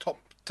Ted's top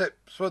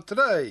tips for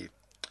today.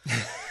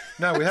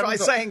 Now we haven't Try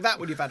saying that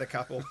when you've had a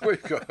couple.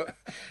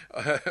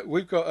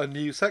 we've got a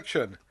new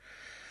section.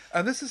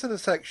 And this is in a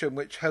section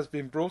which has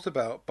been brought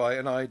about by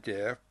an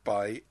idea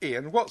by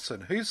Ian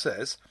Watson, who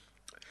says,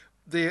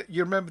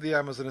 you remember the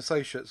Amazon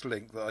Associates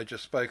link that I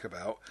just spoke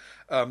about?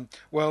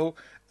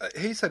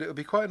 He said it would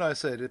be quite a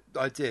nice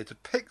idea to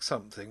pick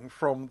something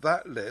from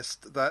that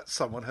list that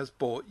someone has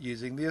bought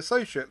using the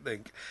associate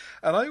link.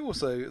 And I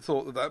also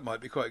thought that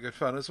might be quite good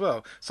fun as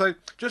well. So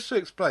just to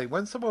explain,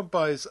 when someone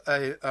buys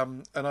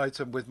an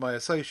item with my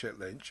associate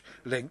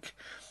link,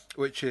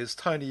 which is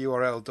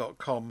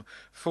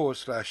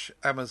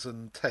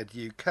tinyurl.com/Amazon Ted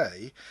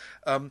UK,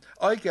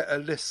 I get a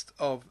list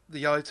of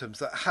the items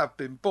that have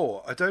been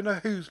bought. I don't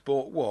know who's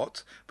bought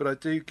what, but I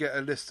do get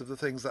a list of the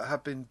things that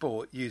have been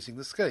bought using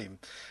the scheme.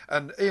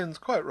 And Ian's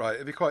quite right.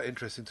 It'd be quite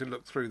interesting to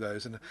look through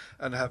those and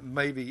have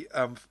maybe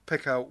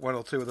pick out one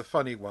or two of the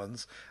funny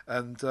ones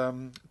and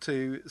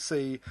to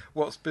see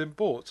what's been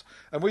bought.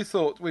 And we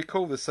thought we'd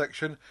call this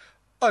section,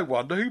 I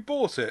Wonder Who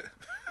Bought It.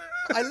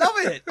 I love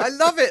it. I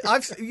love it.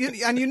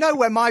 And you know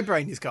where my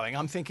brain is going.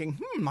 I'm thinking,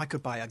 I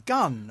could buy a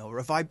gun or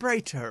a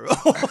vibrator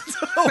or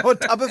a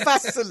tub of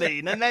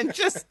Vaseline and then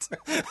just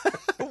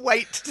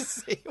wait to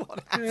see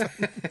what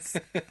happens.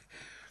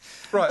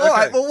 Right. All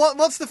right. Well,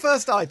 what's the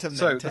first item then,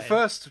 So Ted? the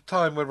first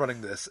time we're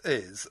running this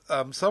is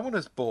someone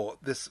has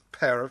bought this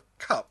pair of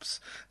cups.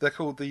 They're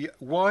called the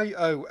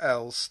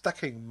YOL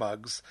Stacking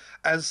Mugs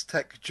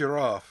Aztec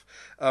Giraffe.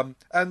 And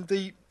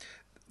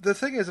the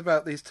thing is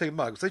about these two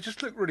mugs, they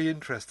just look really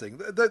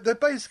interesting. They're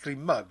basically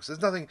mugs. There's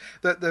nothing.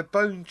 They're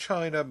bone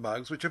china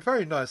mugs, which are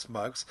very nice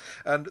mugs,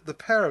 and the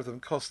pair of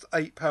them cost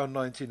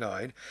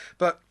 £8.99.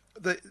 But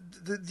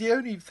the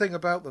only thing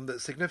about them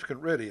that's significant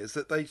really is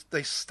that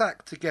they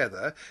stack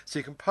together, so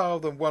you can pile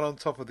them one on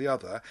top of the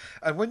other,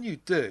 and when you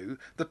do,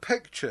 the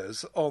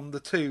pictures on the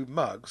two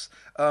mugs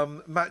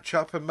match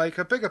up and make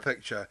a bigger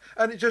picture,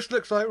 and it just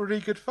looks like really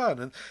good fun.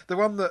 And the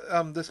one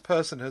that this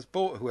person has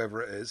bought,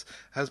 whoever it is,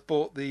 has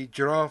bought the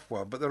giraffe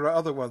one, but there are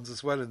other ones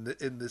as well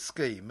in the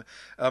scheme.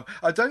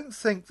 I don't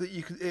think that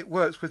it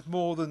works with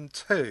more than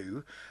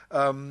two,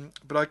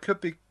 but I could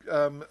be.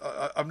 I'm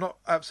not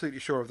absolutely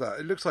sure of that.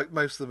 It looks like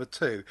most of them are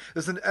two.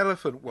 There's an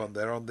elephant one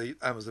there on the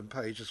Amazon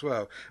page as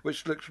well,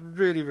 which looks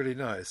really, really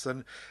nice.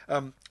 And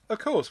of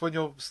course, when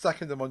you're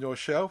stacking them on your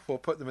shelf or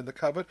putting them in the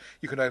cupboard,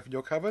 you can open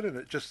your cupboard, and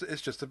it's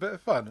just a bit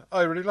of fun.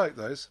 I really like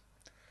those.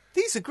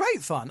 These are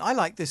great fun. I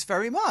like this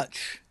very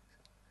much.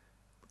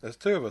 There's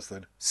two of us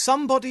then.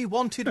 Somebody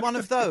wanted one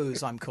of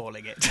those, I'm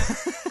calling it.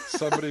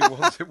 Somebody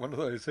wanted one of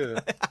those here.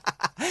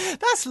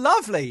 That's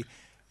lovely.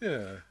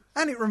 Yeah.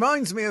 And it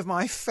reminds me of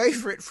my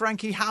favourite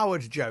Frankie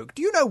Howard joke.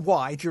 Do you know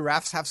why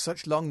giraffes have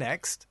such long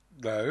necks?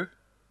 No.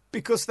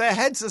 Because their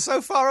heads are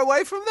so far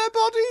away from their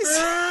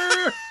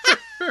bodies.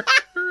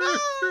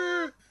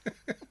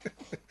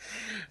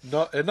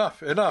 Not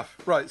enough.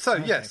 Right, so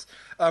okay. Yes,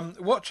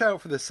 watch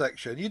out for this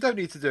section. You don't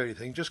need to do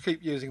anything. Just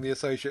keep using the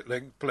associate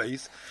link,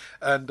 please,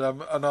 and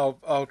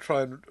I'll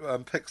try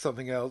and pick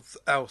something else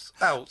out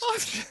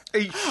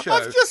each show.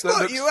 I've just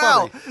got you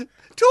out.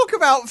 Talk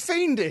about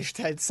fiendish,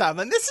 Ted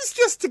Salmon. This is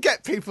just to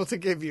get people to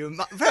give you.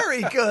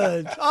 Very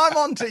good. I'm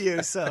on to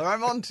you, sir.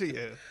 I'm on to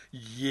you.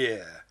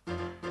 Yeah.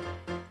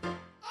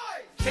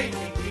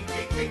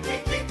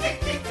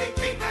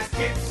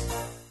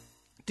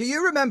 Do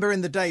you remember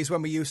in the days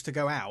when we used to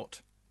go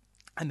out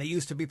And there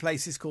used to be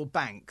places called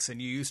banks,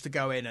 and you used to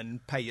go in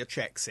and pay your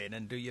checks in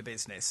and do your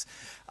business,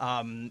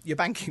 your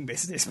banking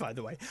business, by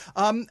the way.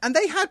 And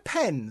they had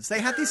pens. They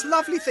had this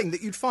lovely thing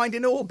that you'd find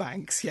in all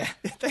banks. Yeah,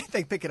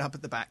 they pick it up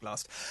at the back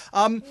last.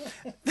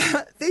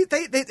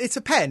 It's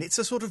a pen. It's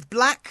a sort of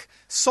black,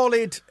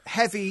 solid,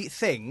 heavy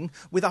thing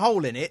with a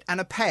hole in it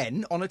and a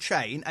pen on a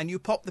chain, and you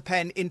pop the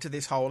pen into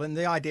this hole, and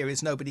the idea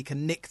is nobody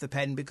can nick the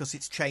pen because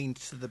it's chained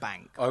to the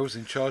bank. I was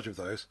in charge of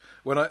those.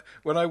 When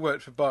I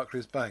worked for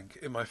Barclays Bank,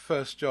 in my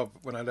first job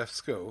when I left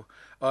school,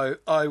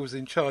 I was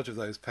in charge of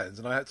those pens,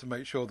 and I had to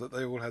make sure that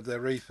they all had their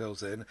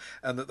refills in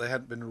and that they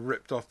hadn't been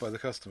ripped off by the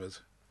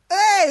customers.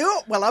 Hey,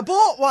 oh, well, I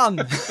bought one.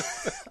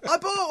 I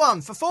bought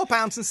one for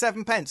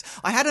 £4.07.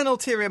 I had an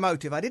ulterior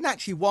motive. I didn't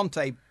actually want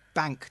a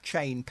bank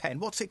chain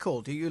pen. What's it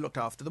called? You looked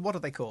after them. What are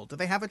they called? Do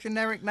they have a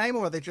generic name,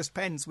 or are they just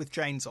pens with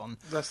chains on?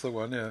 That's the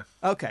one, yeah.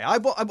 Okay, I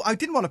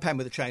didn't want a pen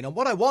with a chain on.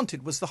 What I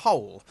wanted was the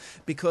hole,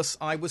 because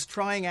I was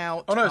trying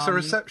out... Oh, no, it's a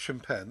reception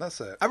pen,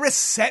 that's it. A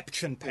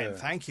reception pen,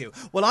 thank you.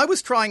 Well, I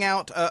was trying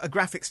out a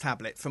graphics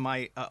tablet for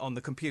my on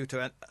the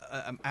computer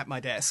at my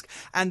desk,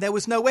 and there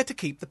was nowhere to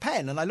keep the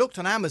pen. And I looked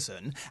on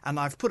Amazon, and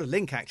I've put a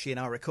link actually in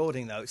our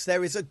recording notes.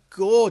 There is a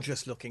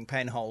gorgeous-looking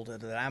pen holder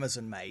that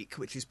Amazon make,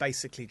 which is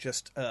basically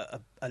just a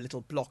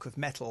little block of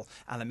metal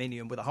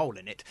aluminium with a hole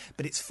in it,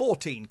 but it's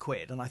 14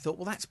 quid, and I thought,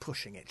 well, that's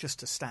pushing it just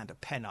to stand a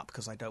pen up,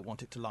 because I don't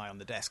want it to lie on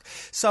the desk.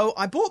 So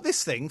I bought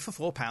this thing for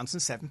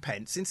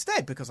 £4.07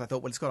 instead, because I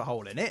thought, well, it's got a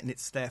hole in it and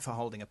it's there for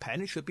holding a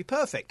pen, it should be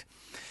perfect.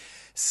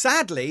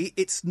 Sadly,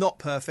 it's not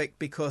perfect,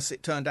 because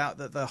it turned out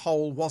that the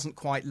hole wasn't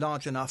quite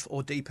large enough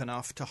or deep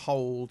enough to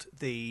hold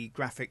the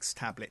graphics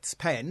tablet's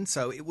pen,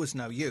 so it was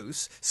no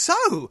use.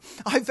 So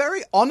I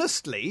very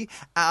honestly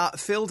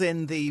filled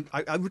in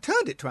I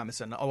returned it to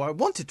Amazon, or I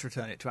wanted to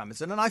return it to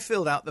Amazon, and I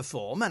filled out the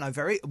form, and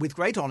with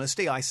great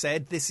honesty, I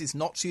said, this is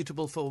not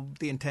suitable for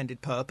the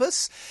intended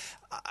purpose.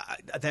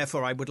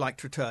 Therefore, I would like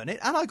to return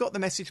it. And I got the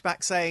message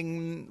back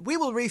saying, we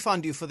will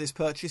refund you for this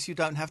purchase. You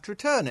don't have to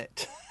return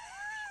it.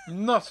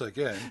 Not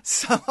again.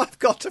 So I've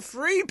got a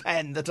free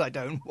pen that I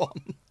don't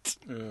want.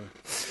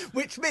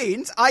 Which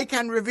means I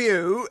can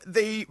review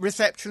the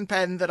reception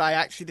pen that I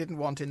actually didn't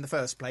want in the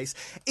first place.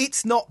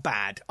 It's not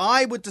bad.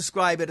 I would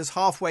describe it as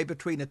halfway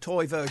between a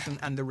toy version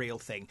and the real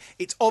thing.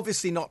 It's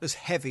obviously not as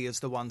heavy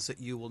as the ones that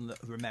you will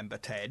remember,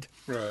 Ted.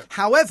 Right.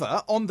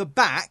 However, on the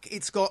back,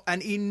 it's got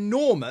an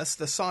enormous,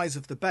 the size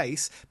of the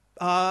base,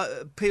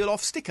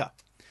 peel-off sticker.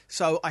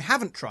 So I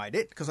haven't tried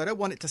it because I don't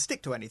want it to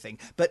stick to anything.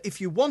 But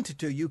if you wanted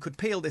to, you could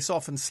peel this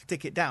off and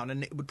stick it down,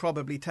 and it would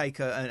probably take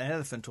an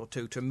elephant or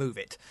two to move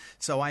it.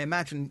 So I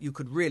imagine you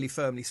could really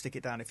firmly stick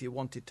it down if you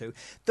wanted to.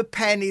 The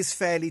pen is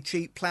fairly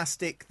cheap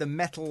plastic. The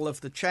metal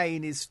of the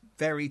chain is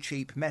very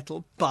cheap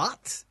metal,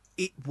 but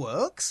it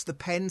works. The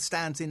pen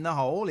stands in the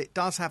hole. It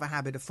does have a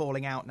habit of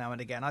falling out now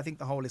and again. I think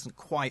the hole isn't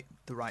quite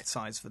the right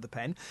size for the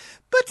pen,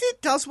 but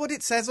it does what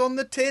it says on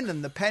the tin,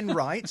 and the pen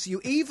writes.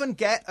 You even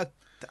get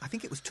I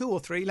think it was 2 or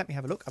 3. Let me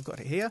have a look. I've got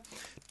it here.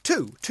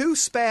 Two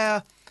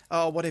spare,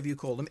 whatever you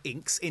call them,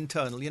 inks,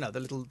 internal,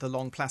 the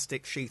long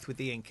plastic sheath with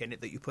the ink in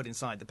it that you put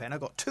inside the pen. I've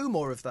got 2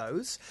 more of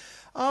those.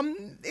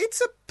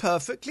 It's a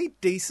perfectly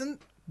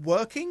decent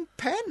working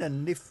pen,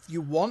 and if you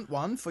want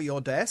one for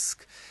your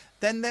desk,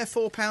 then they're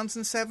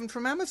 £4.07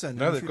 from Amazon.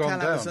 No, they've gone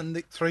down.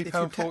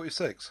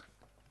 £3.46.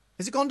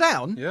 Has it gone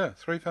down? Yeah,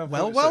 £3.46.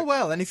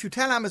 Well. And if you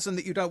tell Amazon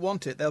that you don't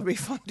want it, they'll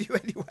refund you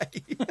anyway.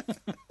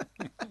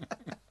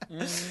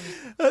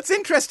 It's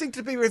interesting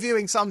to be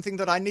reviewing something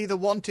that I neither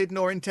wanted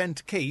nor intend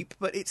to keep,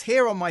 but it's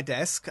here on my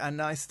desk,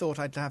 and I thought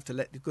I'd have to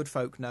let the good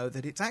folk know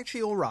that it's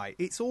actually all right.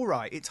 It's all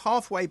right. It's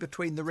halfway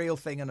between the real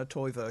thing and a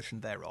toy version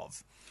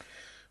thereof.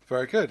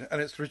 Very good.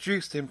 And it's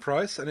reduced in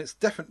price, and it's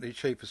definitely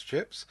cheap as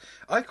chips.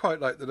 I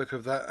quite like the look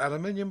of that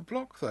aluminium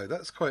block, though.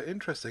 That's quite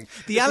interesting.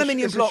 The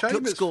aluminium block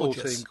looks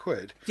gorgeous. It's 14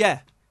 quid. Yeah.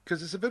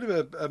 Because it's a bit of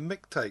a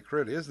mick take,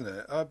 really, isn't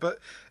it? But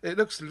it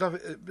looks lovely.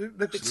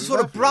 It's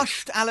sort of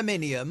brushed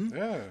aluminium,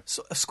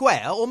 a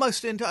square,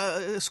 almost into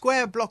a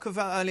square block of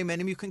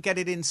aluminium. You can get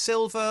it in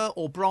silver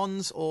or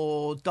bronze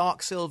or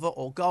dark silver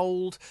or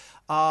gold,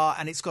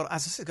 and it's got,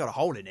 as I said, got a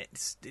hole in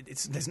it.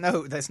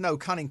 There's no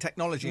cunning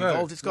technology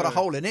involved. It's got a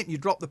hole in it. You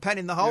drop the pen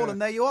in the hole, and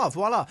there you are.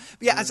 Voila.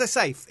 But yeah, as I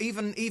say,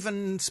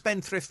 even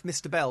spendthrift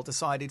Mr. Bell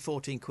decided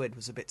 14 quid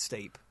was a bit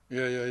steep.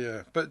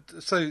 Yeah.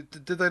 But so,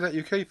 did they let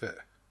you keep it?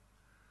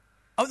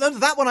 Oh, no,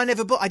 that one I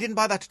never bought. I didn't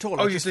buy that at all.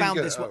 I just found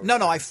this one. No,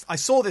 I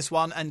saw this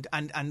one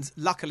and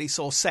luckily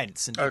saw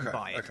Sense and didn't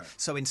buy it. Okay.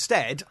 So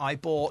instead, I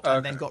bought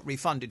and then got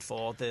refunded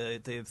for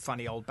the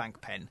funny old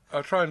bank pen.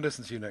 I'll try and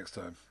listen to you next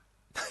time.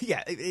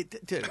 Yeah,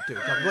 do.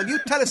 Well, you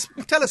tell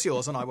us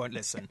yours, and I won't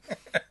listen.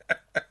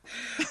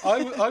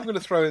 I'm going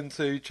to throw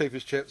into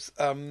cheapest chips.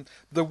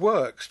 The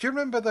Works. Do you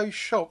remember those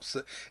shops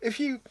that if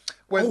you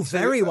went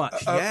very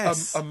much,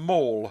 yes, a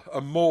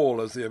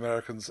mall as the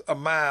Americans, a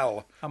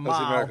mall as the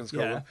Americans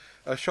call them,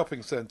 a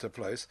shopping centre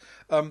place.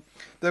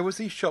 There was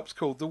these shops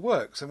called The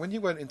Works, and when you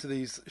went into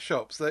these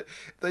shops,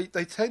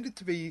 they tended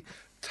to be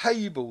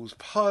tables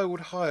piled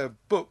high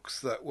of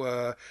books that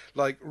were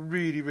like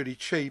really, really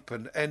cheap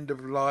and end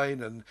of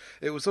line, and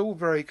it was all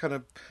very kind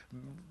of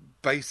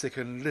basic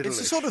and little. It's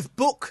a sort of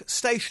book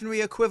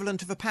stationery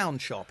equivalent of a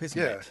pound shop,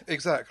 isn't it? Yeah,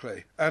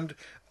 exactly. And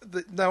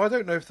now I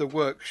don't know if the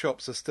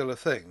workshops are still a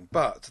thing,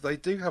 but they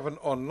do have an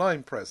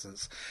online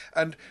presence.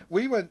 And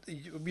we went.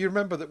 You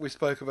remember that we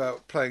spoke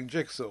about playing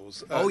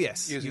jigsaws? Oh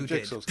yes, using you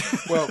jigsaws. did.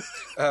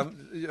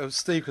 Well,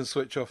 Steve can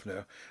switch off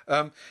now.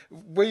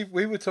 We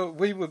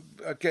were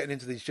getting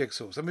into these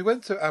jigsaws, and we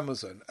went to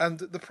Amazon, and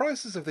the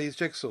prices of these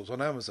jigsaws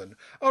on Amazon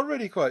are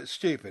really quite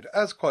stupid,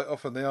 as quite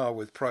often they are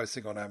with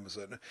pricing on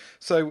Amazon.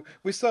 So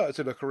we started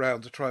to look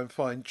around to try and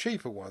find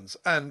cheaper ones,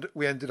 and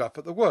we ended up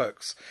at the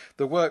Works,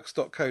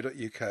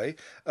 theworks.co.uk.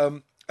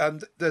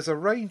 And there's a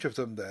range of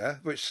them there,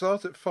 which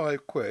start at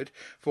 £5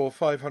 for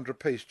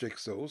 500-piece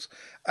jigsaws,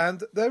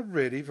 and they're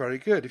really very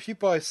good. If you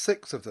buy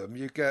 6 of them,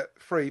 you get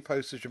free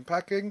postage and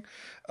packing,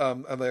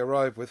 and they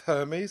arrive with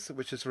Hermes,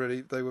 which is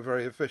they were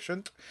very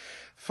efficient.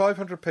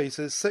 500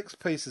 pieces, 6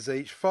 pieces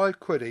each,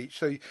 £5 each,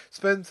 so you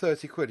spend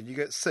 30 quid and you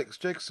get 6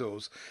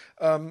 jigsaws.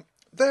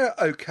 They're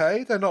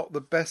okay. They're not the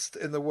best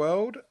in the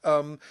world,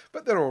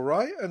 but they're all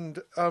right,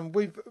 and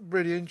we've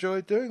really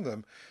enjoyed doing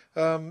them.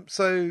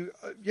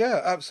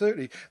 Yeah,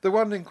 absolutely. The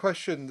one in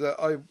question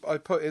that I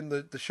put in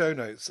the show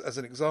notes as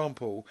an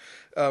example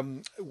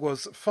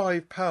was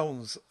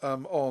 £5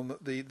 on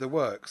the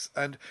Works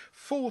and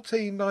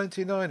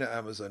 $14.99 at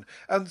Amazon,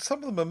 and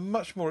some of them are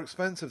much more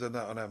expensive than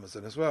that on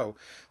Amazon as well.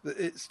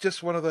 It's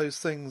just one of those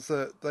things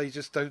that they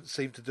just don't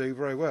seem to do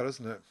very well,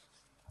 isn't it?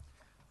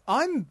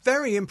 I'm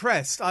very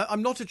impressed.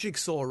 I'm not a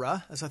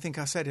jigsawer, as I think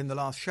I said in the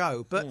last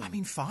show, but I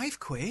mean,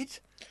 £5.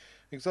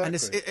 Exactly. And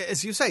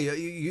as you say,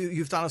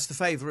 you've done us the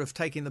favour of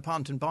taking the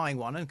punt and buying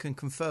one and can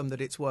confirm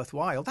that it's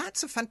worthwhile.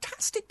 That's a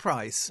fantastic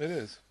price. It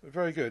is.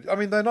 Very good. I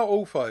mean, they're not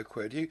all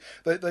 £5.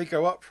 They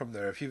go up from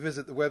there. If you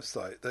visit the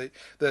website,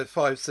 they're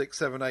 5, 6,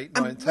 7, 8,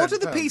 9, 10 What are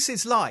the pounds.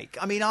 pieces like?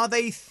 I mean, are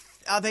they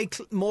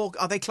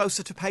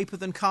closer to paper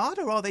than card,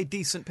 or are they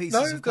decent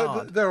pieces of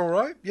card? They're all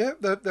right. Yeah,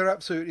 they're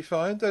absolutely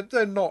fine.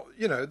 They're not,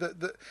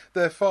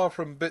 they're far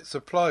from bits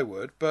of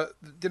plywood, but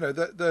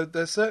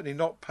they're certainly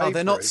not papery. Oh,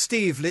 they're not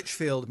Steve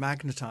Litchfield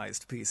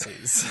magnetised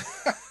pieces.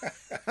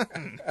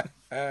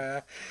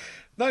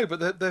 No,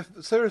 but they're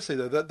seriously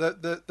though,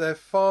 they're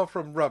far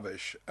from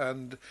rubbish,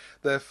 and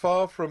they're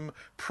far from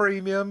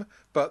premium,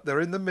 but they're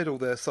in the middle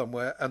there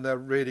somewhere, and they're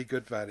really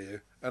good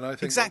value. And I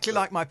think exactly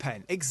like my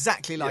pen.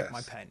 Exactly like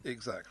my pen.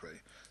 Exactly.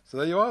 So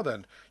there you are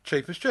then.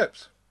 Cheap as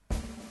chips.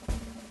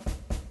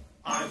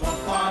 I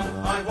want one,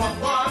 I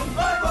want one,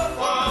 I want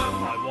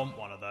one. I want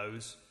one of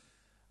those.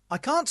 I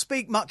can't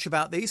speak much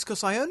about these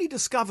because I only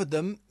discovered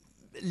them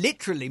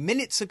literally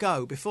minutes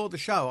ago before the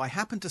show. I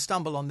happened to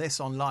stumble on this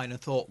online and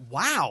thought,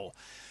 wow,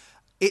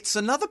 it's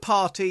another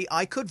party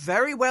I could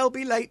very well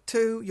be late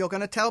to. You're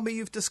going to tell me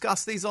you've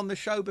discussed these on the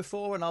show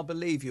before and I'll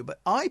believe you. But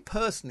I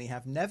personally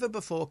have never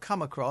before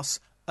come across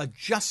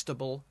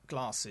adjustable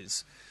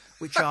glasses,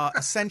 which are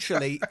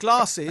essentially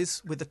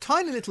glasses with a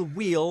tiny little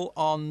wheel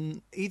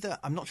on either,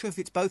 I'm not sure if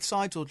it's both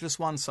sides or just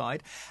one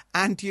side,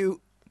 and you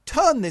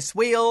turn this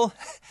wheel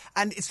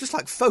and it's just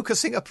like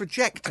focusing a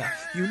projector.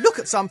 You look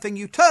at something,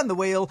 you turn the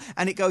wheel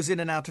and it goes in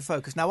and out of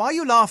focus. Now, are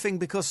you laughing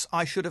because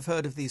I should have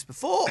heard of these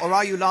before, or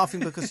are you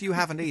laughing because you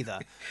haven't either?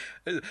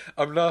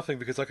 I'm laughing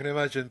because I can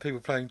imagine people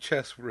playing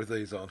chess with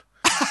these on.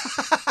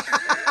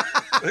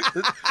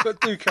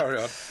 But do carry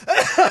on.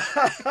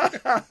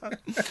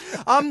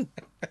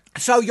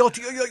 So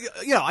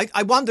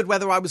I wondered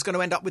whether I was going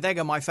to end up with egg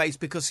on my face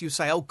because you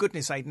say, oh,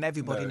 goodness, Aidan,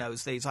 everybody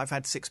knows these. I've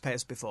had 6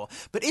 pairs before.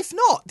 But if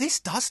not, this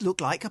does look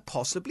like a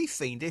possibly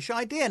fiendish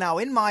idea. Now,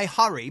 in my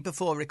hurry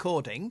before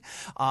recording,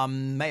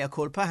 mea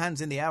culpa,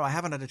 hands in the air, I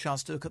haven't had a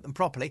chance to look at them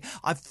properly.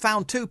 I've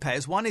found 2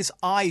 pairs. One is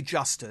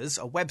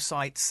Eyejusters, a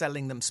website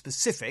selling them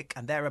specific,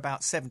 and they're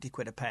about 70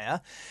 quid a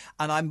pair.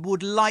 And I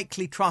would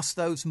likely trust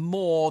those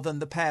more than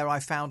the pair I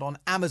found on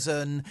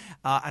Amazon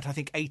at, I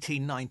think,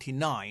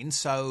 $18.99.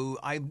 So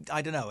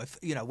I don't know, if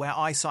where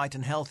eyesight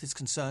and health is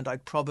concerned,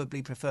 I'd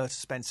probably prefer to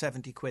spend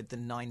 70 quid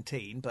than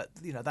 19, but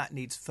that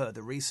needs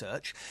further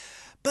research.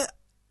 But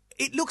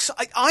it looks,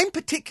 I'm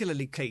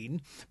particularly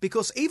keen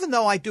because even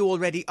though I do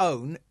already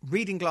own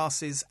reading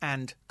glasses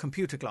and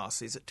computer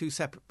glasses at 2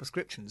 separate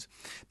prescriptions,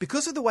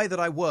 because of the way that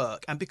I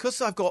work and because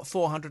I've got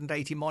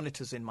 480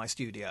 monitors in my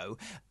studio,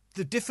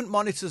 the different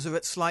monitors are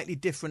at slightly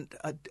different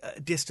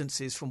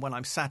distances from when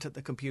I'm sat at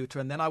the computer,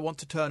 and then I want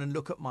to turn and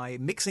look at my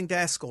mixing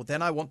desk, or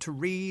then I want to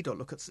read or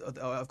look at.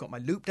 I've got my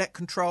loop deck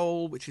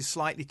control, which is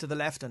slightly to the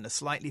left and a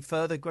slightly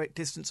further great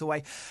distance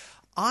away.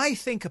 I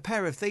think a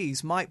pair of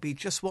these might be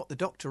just what the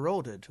doctor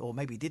ordered, or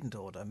maybe didn't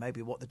order,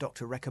 maybe what the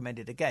doctor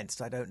recommended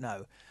against. I don't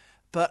know.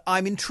 But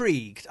I'm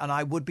intrigued, and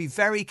I would be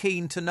very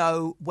keen to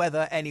know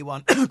whether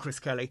anyone, Chris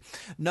Kelly,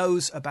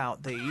 knows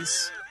about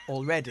these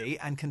already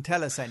and can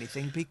tell us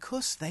anything,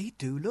 because they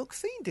do look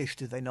fiendish,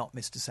 do they not,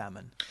 Mr.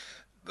 Salmon?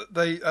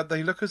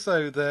 they look as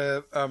though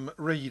they're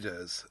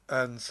readers,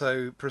 and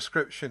so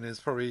prescription is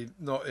probably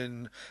not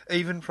in,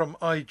 even from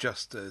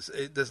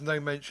iJusters. There's no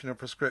mention of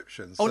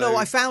prescriptions. Oh no,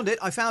 I found it.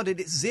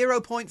 It's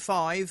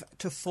 0.5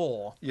 to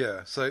 4.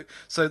 Yeah, so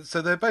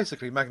they're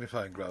basically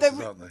magnifying glasses,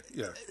 aren't they?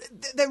 Yeah,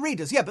 they're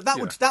readers. Yeah, but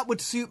that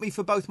would suit me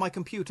for both my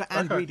computer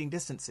and reading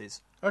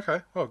distances.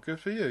 Okay, well, good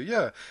for you.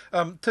 Yeah,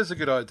 'tis a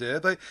good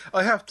idea.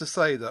 I have to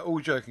say that, all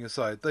joking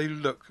aside, they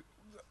look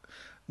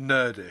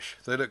nerdish.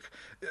 They look.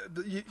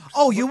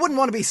 You wouldn't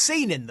want to be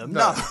seen in them.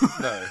 No.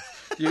 No.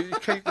 You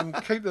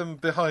keep them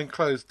behind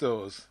closed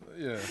doors.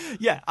 Yeah.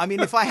 Yeah. I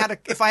mean, if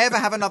I ever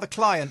have another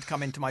client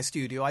come into my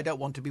studio, I don't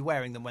want to be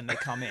wearing them when they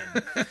come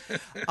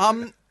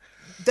in.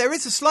 There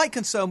is a slight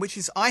concern, which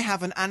is I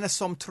have an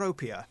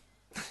anisotropia.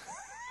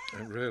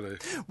 Oh, really?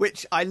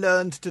 Which I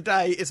learned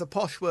today is a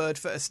posh word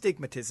for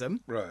astigmatism.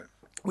 Right.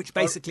 Which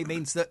basically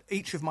means that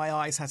each of my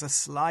eyes has a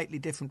slightly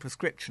different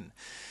prescription.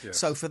 Yes.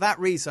 So for that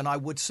reason, I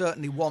would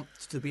certainly want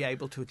to be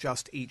able to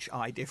adjust each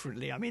eye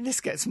differently. I mean,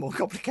 this gets more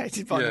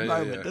complicated by the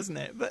moment, doesn't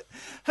it? But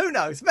who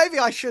knows? Maybe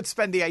I should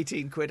spend the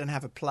 18 quid and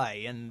have a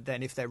play. And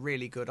then if they're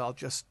really good, I'll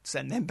just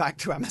send them back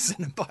to Amazon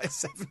and buy a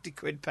 70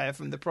 quid pair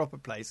from the proper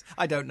place.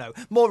 I don't know.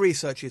 More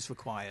research is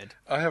required.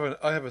 I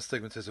have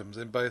astigmatisms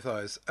in both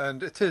eyes,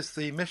 and it is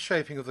the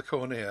misshaping of the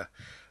cornea.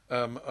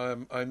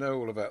 I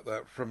know all about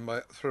that from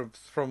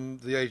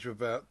the age of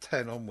about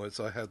 10 onwards.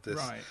 I had this,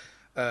 right.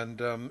 And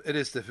it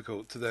is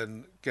difficult to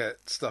then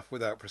get stuff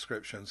without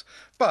prescriptions.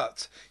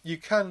 But you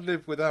can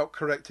live without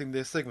correcting the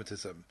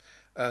astigmatism,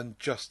 and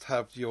just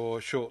have your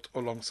short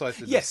or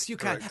long-sightedness. Yes, you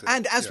can. corrected.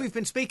 And as we've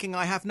been speaking,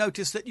 I have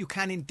noticed that you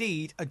can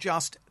indeed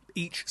adjust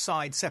each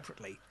side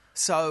separately.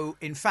 So,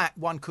 in fact,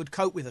 one could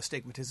cope with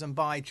astigmatism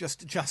by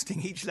just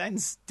adjusting each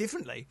lens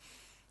differently.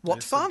 What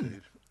Yes, fun!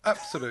 Indeed.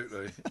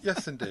 Absolutely,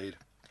 yes, indeed.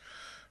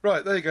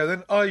 Right, there you go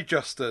then.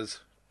 iJusters,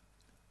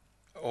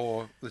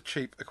 or the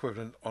cheap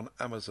equivalent on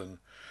Amazon.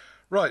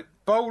 Right,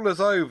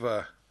 Bowler's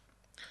over.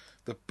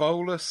 The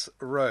Bolus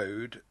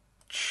Road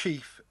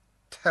Chief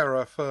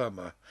Terra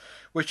Firma,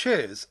 which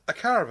is a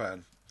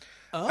caravan.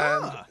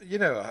 Ah. And, you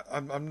know,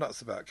 I'm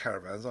nuts about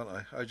caravans, aren't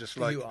I? I just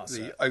like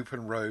the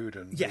open road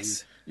and,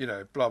 yes.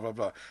 Blah, blah,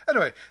 blah.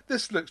 Anyway,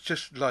 this looks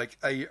just like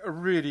a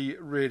really,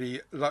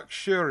 really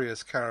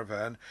luxurious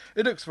caravan.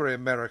 It looks very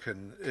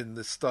American in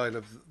the style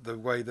of the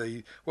way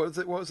what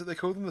was it they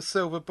call them? The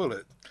Silver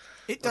Bullet.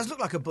 It does look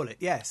like a bullet,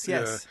 yes.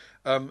 Yeah.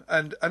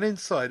 And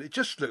inside, it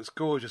just looks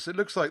gorgeous. It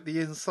looks like the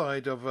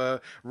inside of a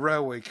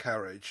railway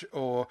carriage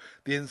or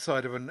the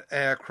inside of an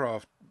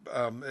aircraft,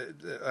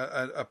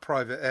 a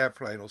private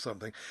airplane or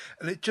something.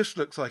 And it just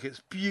looks like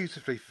it's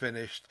beautifully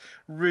finished,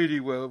 really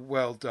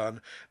well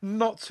done.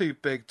 Not too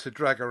big to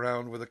drag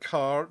around with a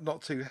car,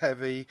 not too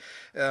heavy.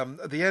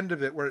 At the end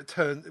of it, where it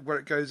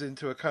goes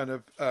into a kind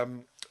of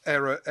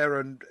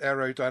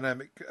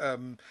aerodynamic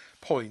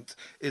point,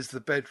 is the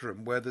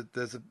bedroom where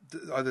there's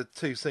either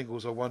two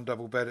singles or one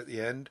double bed at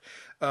the end,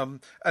 and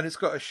it's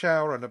got a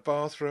shower and a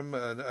bathroom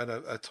and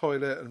a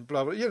toilet and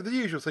blah blah. The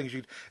usual things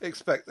you'd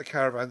expect the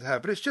caravan to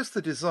have. But it's just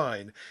the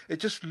design; it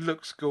just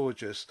looks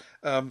gorgeous.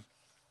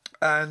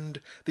 And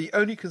the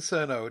only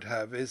concern I would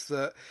have is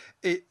that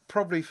it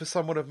probably, for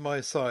someone of my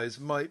size,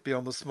 might be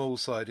on the small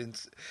side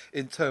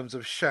in terms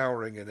of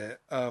showering in it,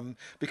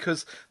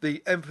 because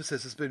the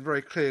emphasis has been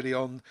very clearly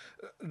on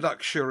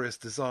luxurious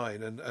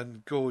design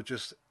and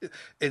gorgeous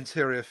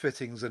interior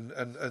fittings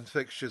and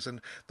fixtures,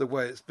 and the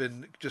way it's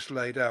been just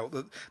laid out.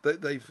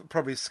 That they've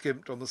probably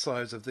skimped on the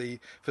size of the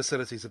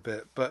facilities a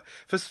bit. But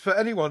for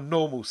anyone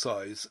normal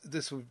size,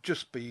 this would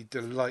just be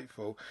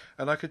delightful,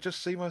 and I could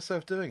just see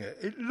myself doing it.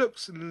 It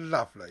looks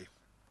lovely.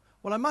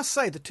 Well, I must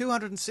say the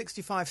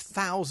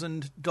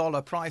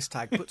 $265,000 price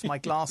tag puts my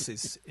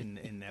glasses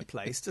in their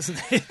place,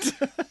 doesn't it?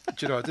 Do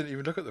you know, I didn't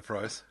even look at the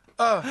price.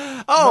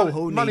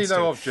 Money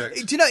no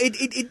object. Do you know,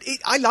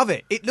 I love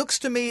it. It looks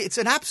to me, it's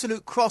an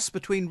absolute cross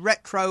between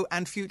retro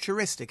and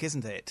futuristic,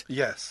 isn't it?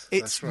 Yes,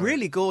 it's that's right.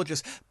 really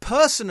gorgeous.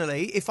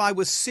 Personally, if I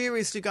was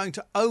seriously going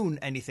to own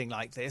anything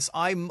like this,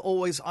 I'm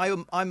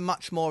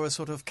much more a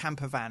sort of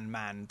camper van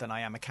man than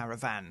I am a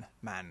caravan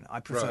man.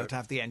 I prefer to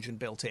have the engine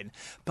built in.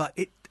 But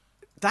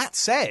that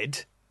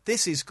said,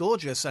 this is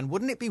gorgeous, and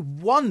wouldn't it be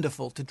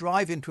wonderful to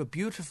drive into a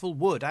beautiful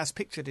wood, as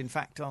pictured, in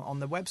fact, on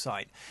the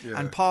website,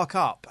 and park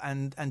up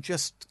and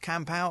just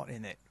camp out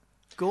in it?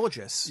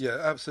 Gorgeous. Yeah,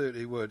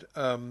 absolutely would.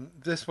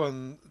 This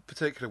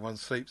particular one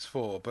sleeps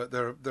 4, but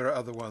there are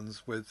other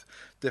ones with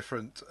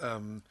different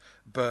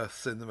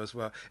berths in them as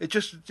well. It's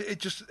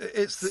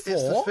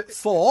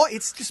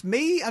just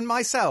me and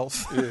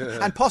myself,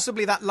 and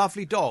possibly that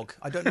lovely dog.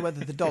 I don't know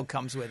whether the dog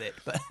comes with it,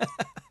 but.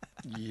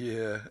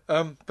 Yeah,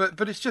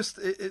 but it's just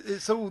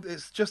this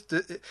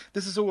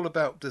is all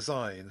about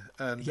design,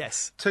 and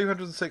yes,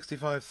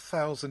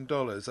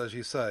 $265,000, as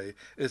you say,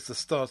 is the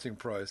starting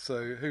price.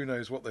 So who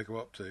knows what they go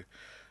up to.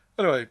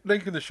 Anyway,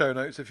 link in the show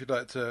notes if you'd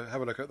like to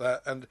have a look at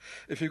that, and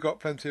if you've got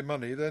plenty of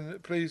money, then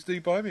please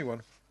do buy me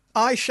one.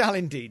 I shall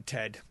indeed,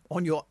 Ted,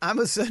 on your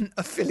Amazon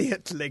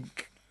affiliate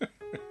link.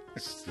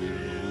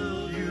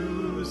 Still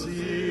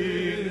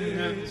using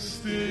and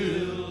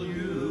still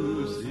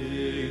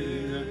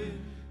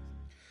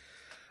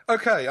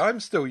Okay, I'm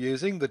still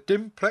using the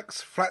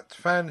Dimplex flat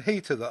fan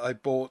heater that I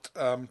bought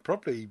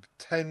probably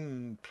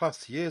 10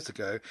 plus years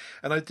ago,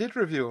 and I did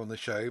review on the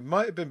show.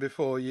 Might have been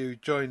before you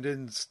joined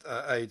in,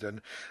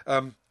 Aidan.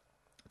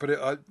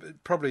 But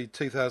probably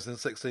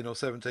 2016 or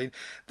 17.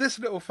 This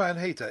little fan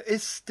heater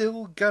is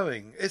still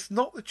going. It's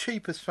not the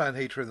cheapest fan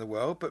heater in the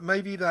world, but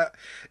maybe that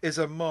is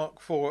a mark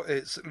for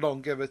its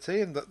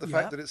longevity and that the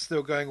fact that it's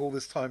still going all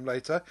this time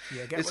later.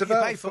 Yeah, get it's what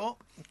about you pay for.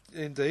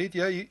 Indeed,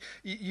 yeah.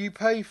 You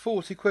pay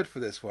 40 quid for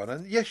this one,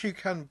 and yes, you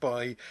can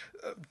buy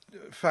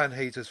fan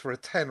heaters for a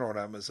tenner on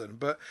Amazon,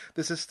 but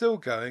this is still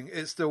going.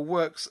 It still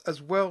works as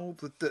well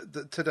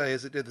today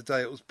as it did the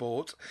day it was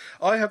bought.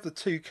 I have the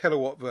 2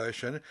 kilowatt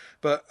version,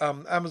 but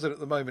Amazon at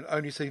the moment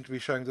only seem to be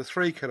showing the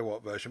 3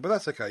 kilowatt version, but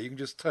that's okay. You can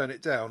just turn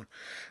it down.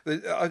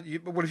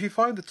 Well, if you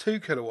find the 2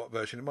 kilowatt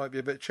version, it might be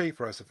a bit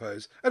cheaper, I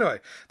suppose. Anyway,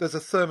 there's a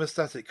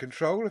thermostatic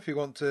control if you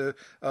want to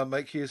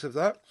make use of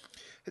that.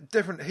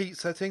 Different heat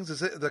settings.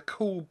 There's the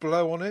cool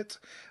blow on it.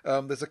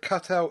 There's a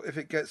cutout if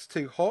it gets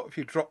too hot. If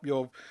you drop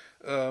your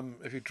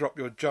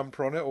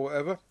jumper on it or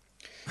whatever.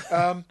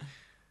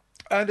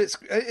 And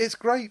it's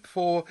great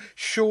for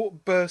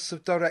short bursts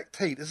of direct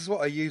heat. This is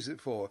what I use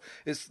it for.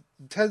 It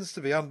tends to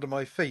be under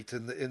my feet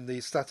in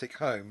the static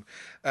home,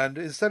 and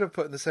instead of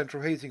putting the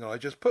central heating on, I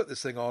just put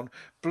this thing on,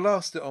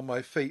 blast it on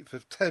my feet for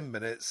 10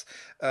 minutes,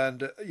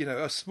 and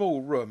a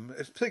small room,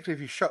 particularly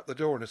if you shut the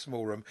door in a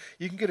small room,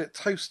 you can get it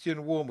toasty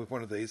and warm with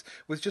one of these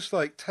with just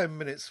like 10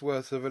 minutes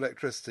worth of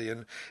electricity,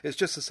 and it's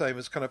just the same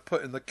as kind of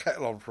putting the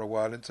kettle on for a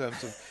while in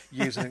terms of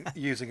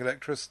using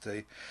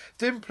electricity.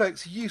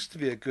 Dimplex used to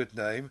be a good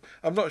name.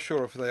 I'm not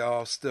sure if they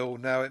are still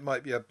now. It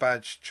might be a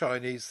badged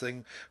Chinese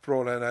thing for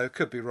all I know.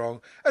 Could be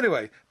wrong.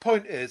 Anyway,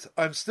 point is,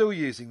 I'm still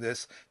using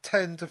this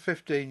 10 to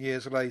 15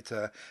 years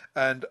later,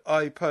 and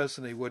I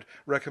personally would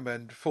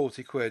recommend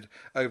 40 quid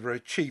over a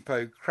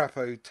cheapo,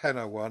 crapo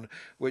tenner one,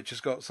 which has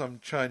got some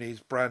Chinese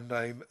brand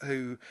name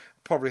who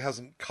probably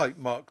hasn't kite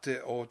marked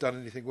it or done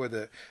anything with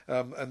it.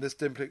 And this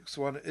Dimplex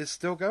one is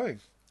still going.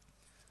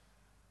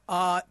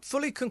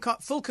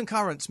 Full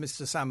concurrence,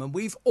 Mr. Salmon.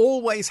 We've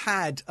always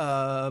had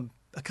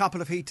a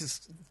couple of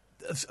heaters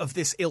of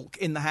this ilk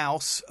in the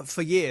house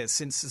for years,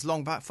 since as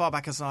far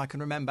back as I can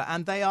remember,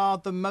 and they are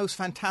the most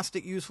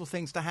fantastic, useful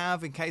things to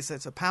have in case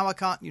there's a power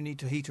cut, you need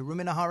to heat a room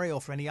in a hurry,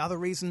 or for any other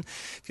reason,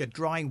 if you're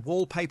drying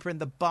wallpaper in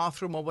the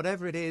bathroom or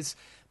whatever it is.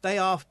 They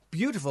are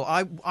beautiful.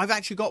 I've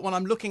actually got one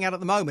I'm looking at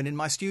the moment in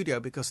my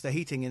studio because the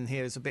heating in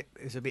here is a bit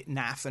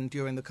naff, and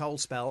during the cold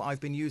spell I've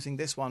been using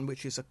this one,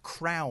 which is a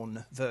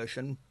Crown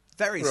version.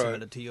 Very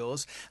similar to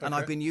yours, and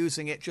I've been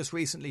using it just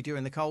recently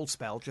during the cold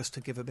spell just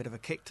to give a bit of a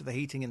kick to the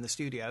heating in the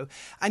studio.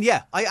 And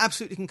yeah, I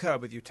absolutely concur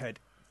with you, Ted.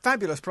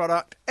 Fabulous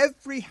product.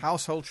 Every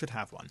household should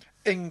have one.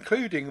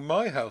 Including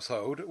my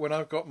household when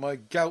I've got my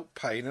gout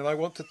pain and I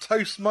want to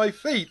toast my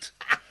feet.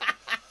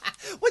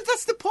 Well,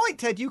 that's the point,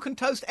 Ted. You can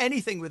toast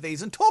anything with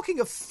these. And talking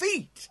of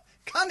feet...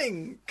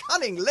 Cunning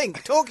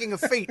link. Talking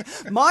of feet,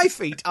 my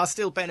feet are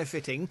still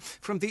benefiting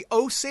from the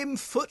OSIM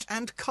foot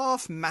and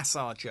calf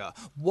massager.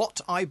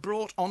 What I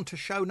brought onto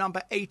show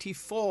number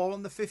 84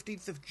 on the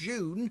 15th of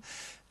June,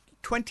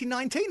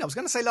 2019. I was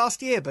going to say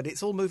last year, but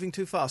it's all moving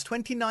too fast.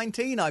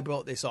 2019 I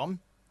brought this on.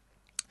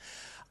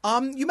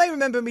 You may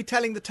remember me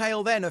telling the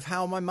tale then of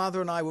how my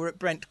mother and I were at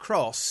Brent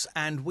Cross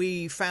and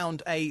we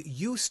found a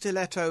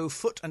U-Stiletto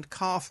foot and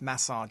calf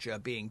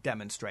massager being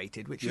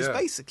demonstrated, which is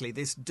basically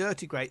this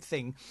dirty great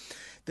thing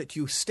that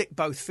you stick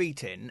both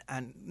feet in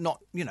and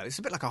not, it's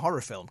a bit like a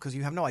horror film because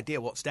you have no idea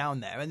what's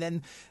down there. And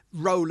then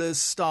rollers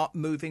start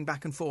moving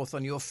back and forth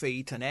on your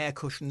feet and air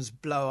cushions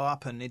blow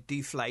up and it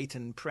deflate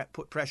and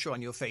put pressure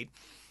on your feet.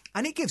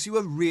 And it gives you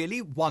a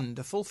really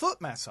wonderful foot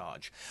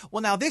massage.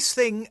 Well, now, this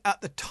thing at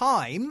the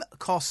time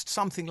cost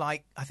something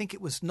like, I think it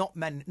was not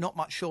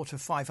much short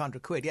of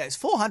 500 quid. Yeah, it's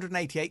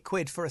 488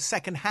 quid for a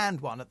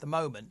second-hand one at the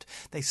moment.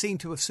 They seem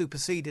to have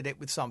superseded it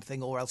with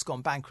something or else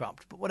gone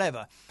bankrupt, but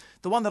whatever.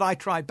 The one that I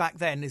tried back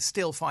then is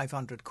still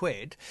 500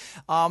 quid,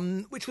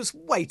 which was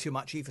way too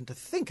much even to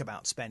think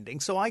about spending.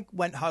 So I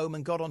went home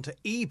and got onto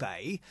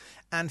eBay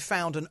and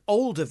found an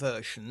older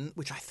version,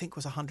 which I think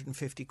was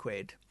 150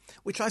 quid,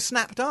 which I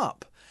snapped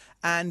up.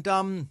 And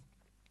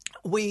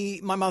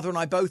my mother and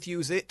I both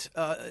use it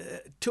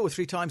 2 or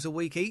 3 times a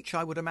week each,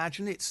 I would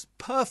imagine. It's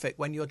perfect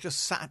when you're just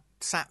sat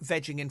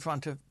vegging in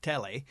front of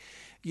telly.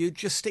 You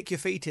just stick your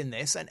feet in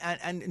this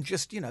and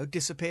just,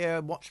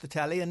 disappear, watch the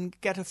telly and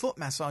get a foot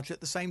massage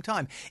at the same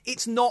time.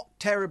 It's not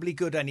terribly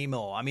good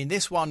anymore. I mean,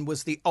 this one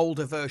was the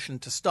older version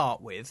to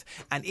start with,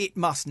 and it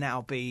must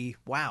now be,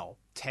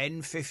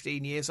 10,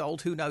 15 years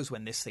old. Who knows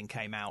when this thing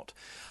came out.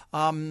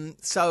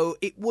 So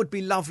it would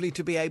be lovely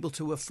to be able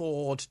to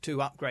afford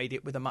to upgrade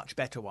it with a much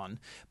better one.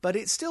 But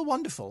it's still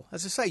wonderful.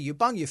 As I say, you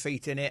bung your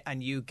feet in it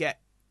and you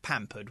get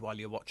pampered while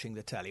you're watching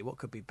the telly. What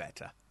could be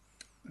better?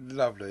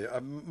 lovely.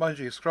 Mind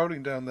you,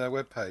 scrolling down their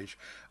webpage,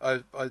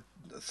 I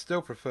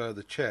still prefer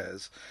the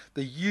chairs.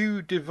 The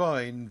U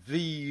Divine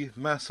V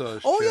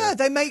massage Oh chair. yeah,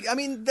 they make. I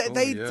mean,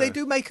 they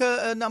do make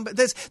a number.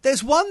 There's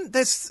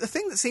a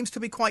thing that seems to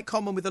be quite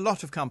common with a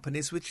lot of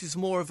companies, which is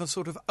more of a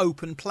sort of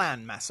open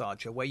plan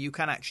massager, where you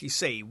can actually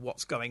see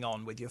what's going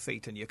on with your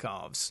feet and your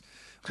calves.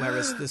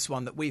 Whereas this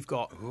one that we've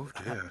got, Oh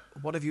dear.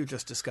 what have you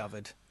just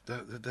discovered?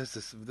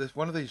 There's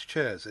one of these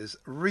chairs is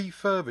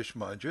refurbished,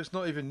 mind you. It's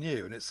not even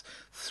new, and it's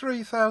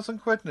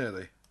 £3,000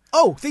 nearly.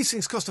 Oh, these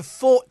things cost a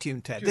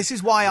fortune, Ted. This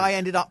is why I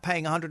ended up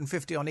paying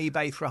 150 on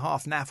eBay for a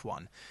half naff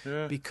one,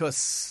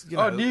 because you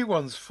know, new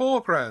one's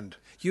 £4,000.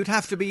 you'd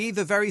have to be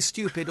either very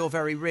stupid or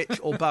very rich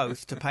or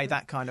both to pay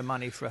that kind of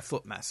money for a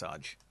foot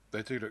massage.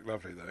 They do look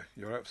lovely, though.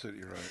 You're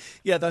absolutely right.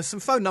 Yeah, there's some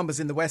phone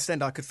numbers in the West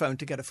End I could phone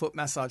to get a foot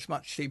massage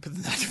much cheaper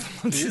than that if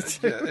I wanted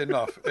to. Yeah,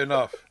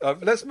 enough.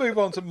 Let's move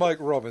on to Mike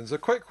Robbins. A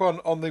quick one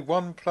on the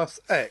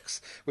OnePlus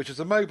X, which is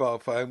a mobile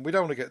phone. We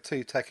don't want to get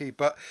too techie,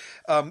 but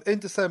in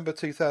December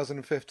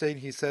 2015,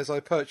 he says,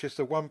 I purchased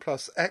a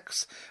OnePlus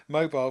X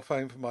mobile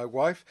phone for my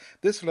wife.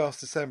 This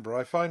last December,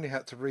 I finally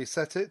had to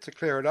reset it to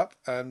clear it up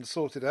and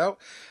sort it out.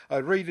 I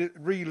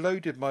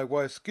reloaded my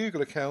wife's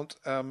Google account,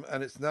 and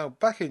it's now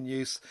back in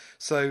use.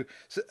 So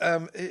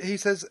he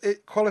says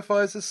it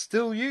qualifies as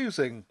still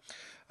using.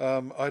 I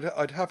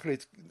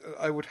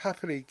would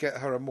happily get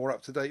her a more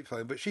up-to-date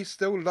phone, but she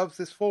still loves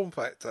this form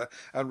factor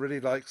and really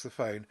likes the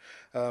phone.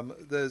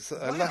 There's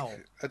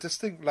a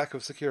distinct lack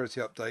of security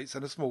updates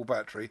and a small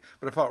battery,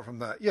 but apart from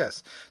that,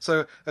 yes.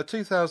 So a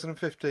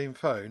 2015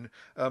 phone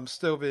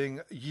still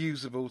being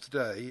usable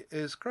today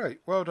is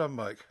great. Well done,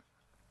 Mike.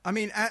 I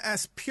mean,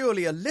 as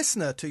purely a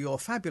listener to your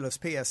fabulous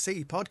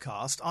PSC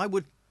podcast, I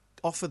would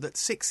offer that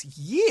 6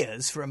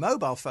 years for a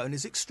mobile phone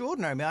is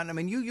extraordinary. I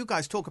mean, you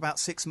guys talk about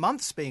 6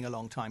 months being a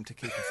long time to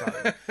keep a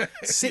phone.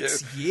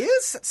 6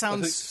 years? That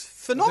sounds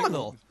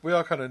phenomenal. We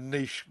are kind of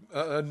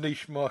a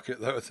niche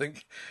market, though, I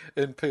think,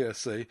 in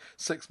PSC.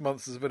 6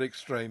 months is a bit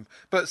extreme.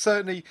 But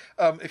certainly,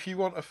 if you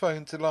want a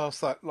phone to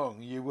last that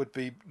long, you would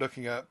be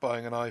looking at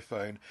buying an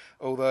iPhone,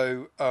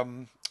 although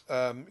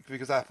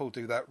because Apple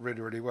do that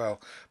really, really well.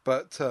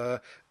 But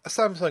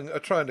Samsung are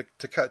trying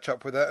to catch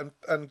up with that,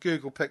 and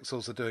Google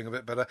Pixels are doing a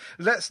bit better.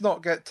 Let's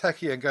not get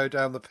techie and go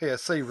down the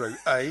PSC route,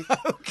 eh?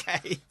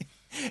 Okay.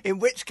 In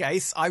which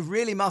case, I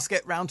really must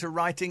get round to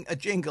writing a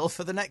jingle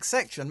for the next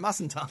section,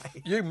 mustn't I?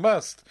 You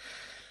must.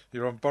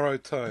 You're on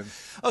borrowed time.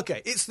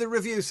 Okay, it's the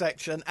review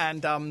section,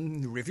 and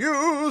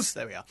reviews.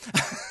 There we are.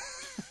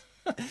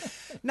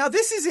 Now,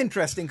 this is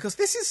interesting because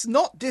this is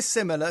not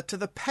dissimilar to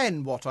the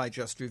pen, what I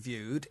just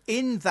reviewed,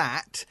 in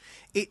that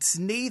it's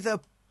neither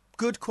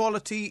good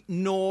quality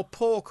nor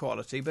poor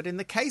quality. But in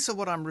the case of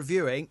what I'm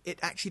reviewing, it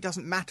actually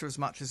doesn't matter as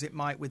much as it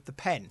might with the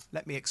pen.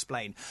 Let me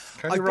explain.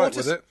 Can you write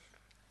with it?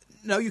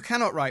 No, you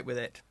cannot write with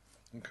it.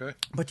 Okay.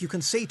 But you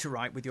can see to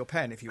write with your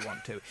pen if you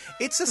want to.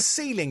 It's a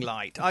ceiling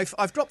light.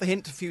 I've dropped the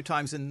hint a few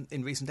times in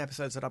recent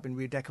episodes that I've been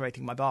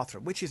redecorating my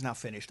bathroom, which is now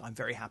finished. I'm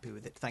very happy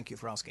with it. Thank you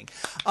for asking.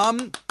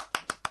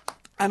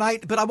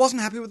 But I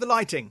wasn't happy with the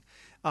lighting.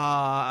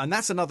 And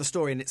that's another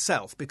story in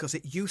itself, because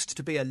it used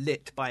to be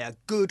lit by a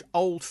good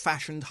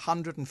old-fashioned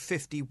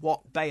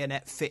 150-watt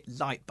bayonet-fit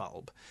light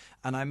bulb.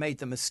 And I made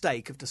the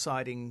mistake of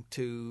deciding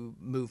to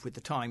move with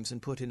the times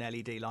and put in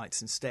LED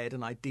lights instead,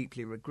 and I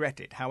deeply regret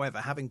it. However,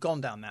 having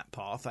gone down that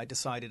path, I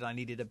decided I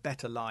needed a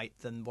better light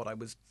than what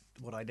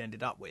I'd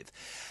ended up with.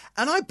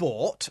 And I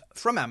bought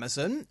from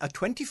Amazon a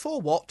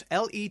 24-watt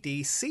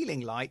LED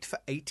ceiling light for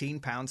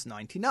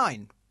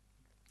 £18.99.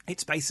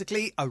 It's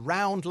basically a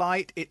round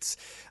light. It's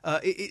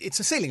a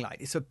ceiling light.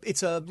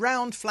 It's a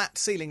round, flat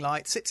ceiling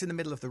light. Sits in the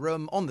middle of the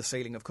room, on the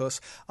ceiling, of course.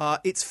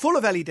 It's full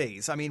of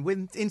LEDs. I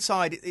mean,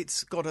 inside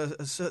it's got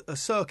a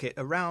circuit,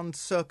 a round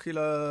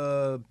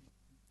circular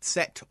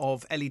set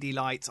of LED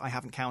lights. I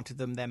haven't counted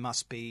them. There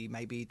must be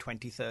maybe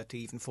 20, 30,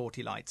 even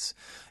 40 lights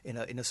in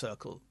a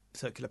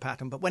circular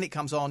pattern. But when it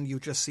comes on,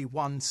 you just see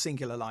one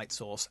singular light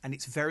source, and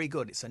it's very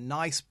good. It's a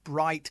nice,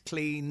 bright,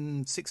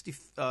 clean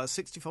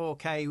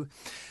 64K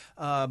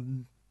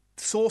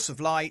source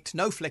of light,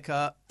 no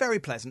flicker, very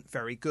pleasant,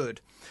 very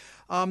good.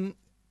 The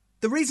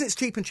reason it's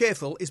cheap and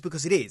cheerful is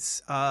because it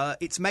is.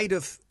 It's made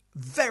of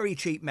very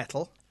cheap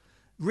metal,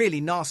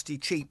 really nasty,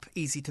 cheap,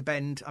 easy to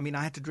bend. I mean,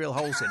 I had to drill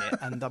holes in it,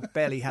 and I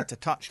barely had to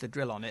touch the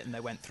drill on it, and they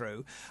went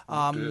through.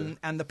 And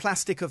the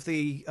plastic of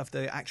the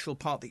actual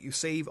part that you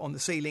see on the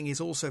ceiling is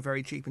also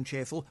very cheap and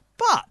cheerful.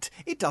 But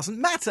it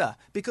doesn't matter,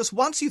 because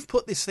once you've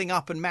put this thing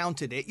up and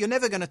mounted it, you're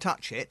never going to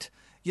touch it.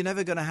 You're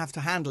never going to have to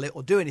handle it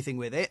or do anything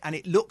with it. And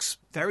it looks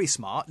very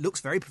smart,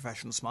 looks very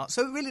professional smart.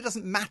 So it really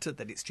doesn't matter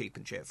that it's cheap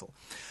and cheerful.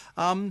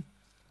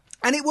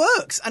 And it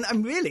works.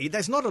 And really,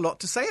 there's not a lot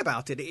to say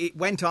about it. It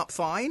went up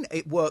fine.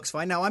 It works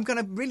fine. Now, I'm going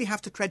to really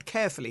have to tread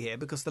carefully here,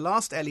 because the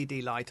last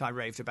LED light I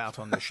raved about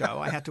on the show,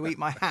 I had to eat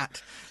my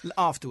hat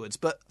afterwards.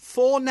 But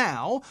for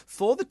now,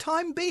 for the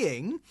time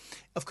being,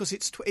 of course,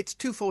 it's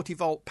 240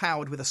 volt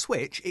powered with a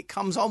switch. It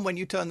comes on when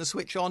you turn the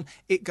switch on.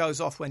 It goes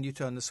off when you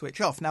turn the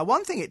switch off. Now,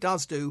 one thing it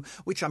does do,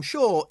 which I'm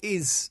sure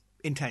is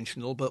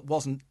intentional but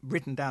wasn't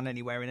written down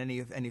anywhere in any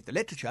of the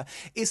literature,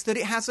 is that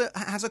it has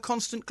a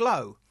constant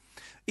glow.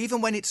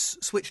 Even when it's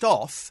switched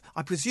off,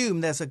 I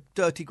presume there's a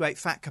dirty great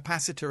fat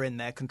capacitor in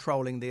there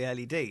controlling the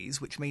LEDs,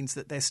 which means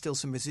that there's still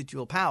some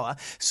residual power.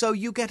 So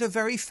you get a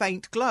very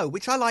faint glow,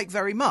 which I like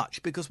very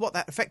much, because what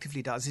that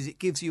effectively does is it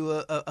gives you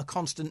a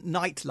constant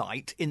night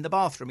light in the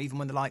bathroom, even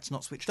when the light's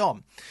not switched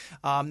on.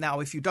 Now,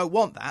 if you don't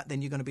want that,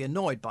 then you're going to be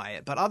annoyed by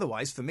it. But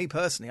otherwise, for me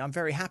personally, I'm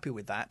very happy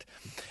with that.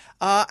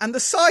 And the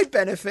side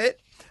benefit,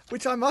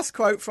 which I must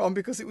quote from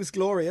because it was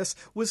glorious,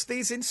 was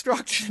these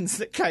instructions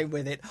that came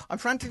with it. I'm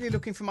frantically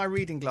looking for my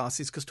reading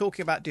glasses because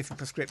talking about different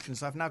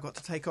prescriptions, I've now got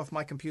to take off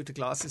my computer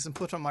glasses and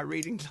put on my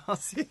reading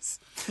glasses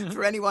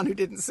for anyone who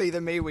didn't see the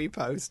MeWe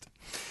post.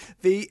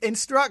 The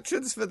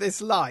instructions for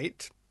this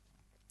light,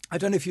 I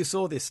don't know if you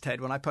saw this,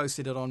 Ted, when I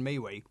posted it on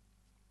MeWe.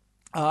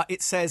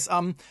 It says,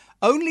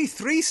 only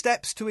 3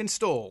 steps to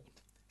install.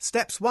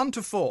 Steps 1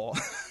 to 4.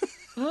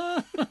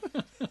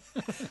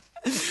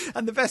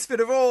 And the best bit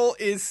of all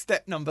is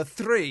step number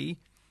 3.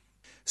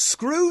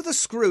 Screw the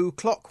screw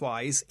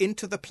clockwise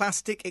into the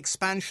plastic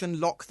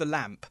expansion lock the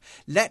lamp.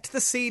 Let the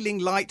ceiling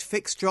light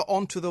fixture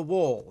onto the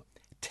wall.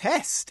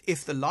 Test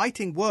if the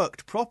lighting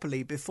worked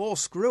properly before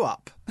screw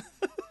up.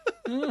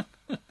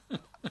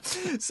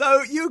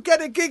 So you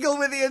get a giggle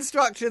with the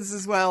instructions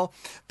as well.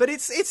 But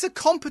it's a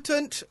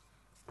competent,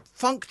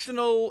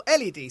 functional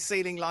LED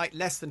ceiling light,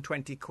 less than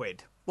 20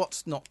 quid.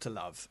 What's not to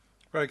love?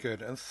 Very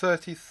good. And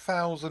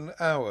 30,000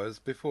 hours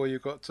before you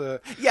got to...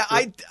 Yeah,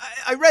 I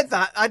read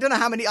that. I don't know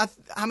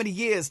how many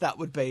years that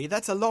would be.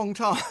 That's a long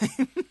time.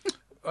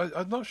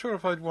 I'm not sure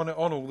if I'd want it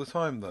on all the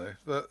time, though.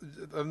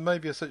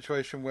 Maybe a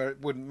situation where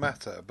it wouldn't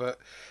matter, but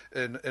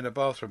in a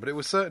bathroom. But it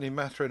would certainly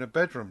matter in a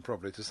bedroom,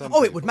 probably, to some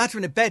people. It would matter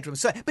in a bedroom.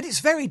 So, but it's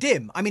very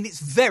dim. I mean, it's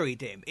very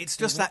dim. It's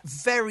just that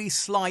very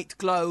slight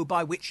glow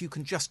by which you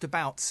can just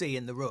about see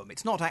in the room.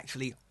 It's not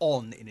actually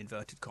on, in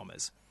inverted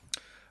commas.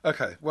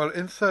 Okay, well,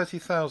 in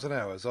 30,000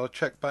 hours, I'll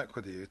check back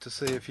with you to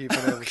see if you've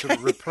been able to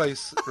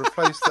replace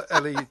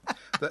the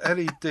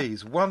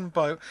LEDs one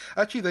by...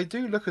 Actually, they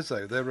do look as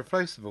though they're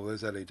replaceable,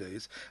 those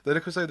LEDs. They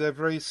look as though they're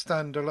very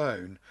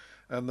standalone,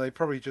 and they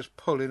probably just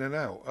pull in and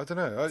out. I don't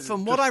know.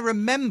 From what I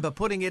remember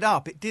putting it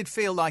up, it did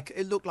feel like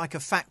it looked like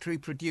a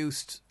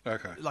factory-produced,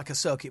 like a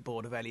circuit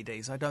board of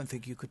LEDs. I don't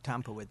think you could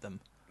tamper with them.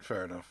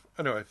 Fair enough.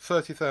 Anyway,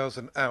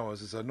 30,000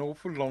 hours is an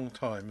awful long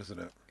time, isn't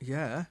it?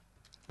 Yeah.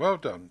 Well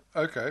done.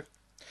 Okay.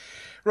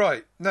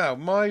 Right, now,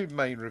 my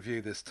main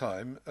review this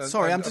time...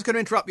 Sorry, I'm just going to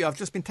interrupt you. I've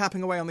just been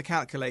tapping away on the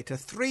calculator.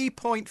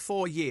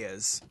 3.4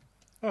 years.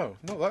 Oh,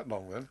 not that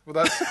long then. Well,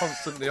 that's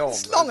constantly on.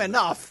 It's long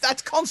enough.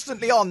 That's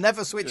constantly on,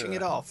 never switching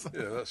it off.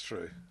 Yeah, that's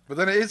true. But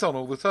then it is on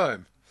all the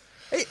time.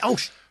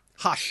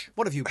 Hush.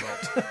 What have you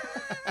brought?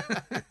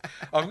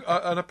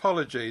 An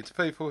apology to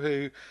people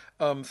who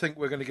think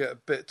we're going to get a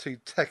bit too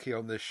techie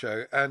on this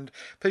show, and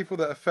people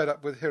that are fed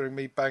up with hearing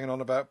me banging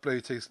on about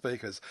Bluetooth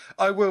speakers.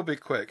 I will be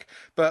quick,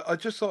 but I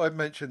just thought I'd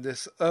mention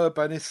this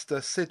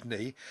Urbanista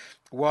Sydney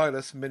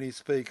wireless mini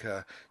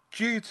speaker.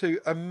 Due to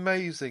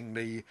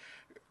amazingly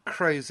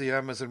crazy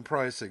Amazon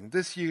pricing,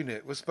 this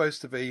unit was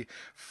supposed to be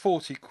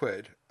 40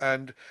 quid,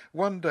 and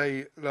one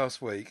day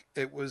last week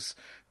it was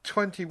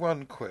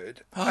 21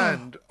 quid,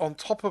 and on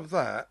top of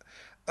that,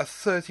 a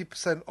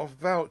 30% off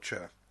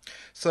voucher.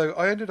 So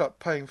I ended up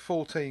paying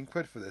 14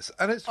 quid for this,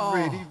 and it's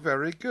really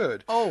very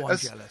good. I'm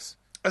jealous.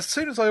 As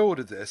soon as I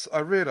ordered this, I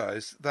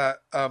realised that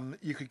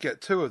you could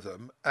get 2 of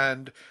them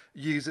and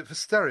use it for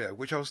stereo,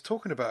 which I was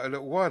talking about a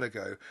little while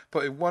ago,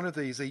 putting one of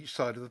these each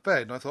side of the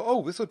bed. And I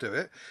thought, this will do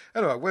it.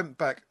 Anyway, I went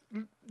back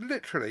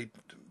literally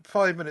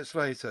 5 minutes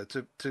later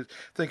to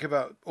think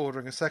about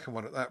ordering a second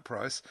one at that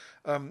price,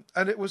 and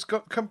it was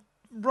come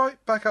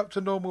right back up to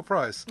normal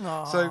price.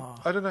 So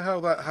I don't know how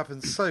that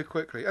happened so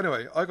quickly.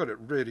 Anyway, I got it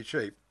really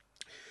cheap.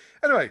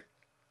 Anyway,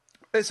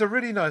 it's a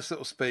really nice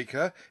little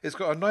speaker. It's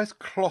got a nice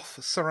cloth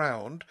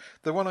surround.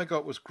 The one I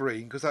got was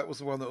green because that was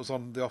the one that was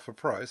on the offer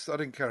price. I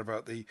didn't care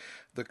about the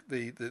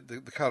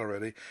colour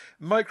really.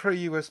 Micro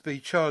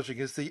USB charging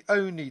is the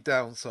only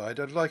downside.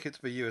 I'd like it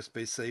to be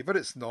USB-C, but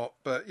it's not.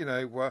 But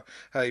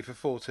hey, for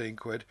 14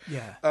 quid.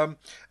 Yeah. And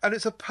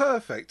it's a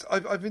perfect.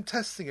 I've been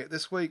testing it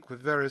this week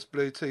with various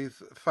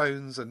Bluetooth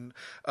phones and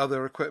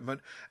other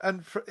equipment,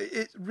 and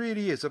it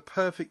really is a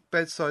perfect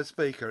bedside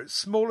speaker. It's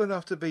small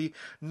enough to be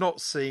not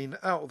seen,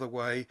 out of the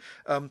way.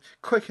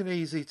 Quick and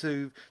easy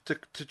to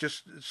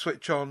just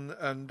switch on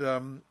and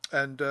hook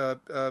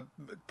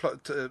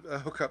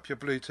up your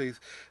Bluetooth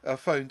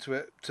phone to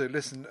it to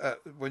listen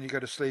when you go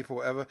to sleep or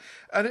whatever,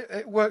 and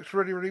it works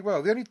really, really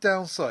well. The only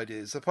downside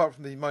is, apart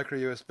from the micro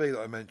USB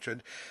that I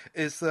mentioned,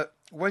 is that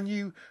when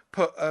you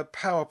put a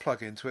power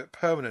plug into it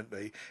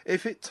permanently,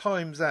 if it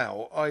times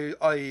out,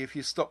 i.e. if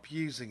you stop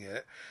using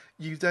it,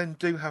 you then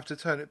do have to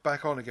turn it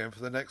back on again for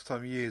the next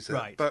time you use it.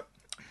 Right. But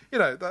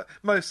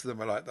most of them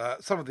are like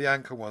that. Some of the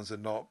Anker ones are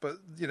not, but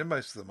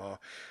most of them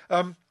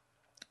are.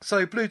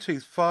 So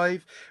Bluetooth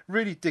 5,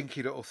 really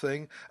dinky little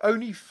thing,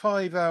 only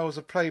 5 hours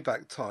of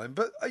playback time,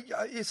 but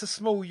it's a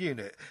small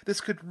unit.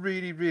 This could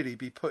really, really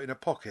be put in a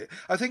pocket.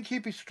 I think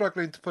you'd be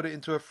struggling to put it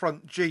into a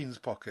front jeans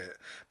pocket,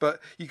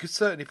 but you could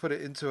certainly put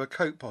it into a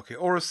coat pocket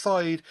or a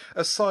side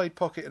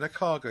pocket in a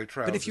cargo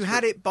trouser. But if you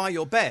had it by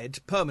your bed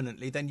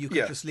permanently, then you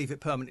could just leave it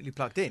permanently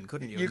plugged in,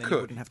 couldn't you? You and then could.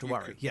 You wouldn't have to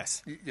worry.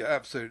 Yes. Yeah,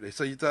 absolutely.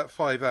 So that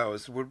 5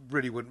 hours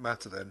really wouldn't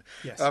matter then.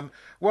 Yes.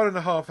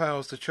 1.5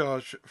 hours to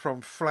charge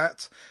from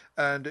flat.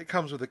 And it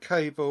comes with a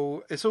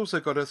cable. It's also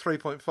got a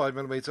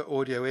 3.5mm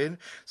audio in,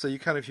 so you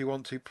can, if you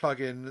want to,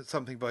 plug in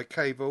something by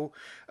cable.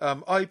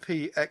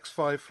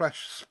 IPX5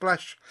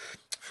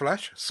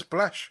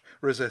 splash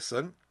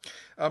resistant.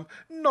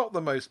 Not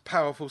the most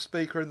powerful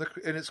speaker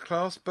in its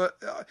class,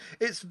 but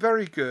it's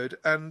very good.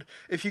 And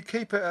if you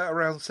keep it at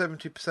around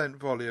 70%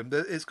 volume,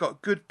 it's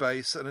got good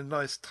bass and a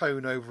nice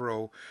tone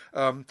overall.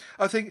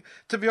 I think,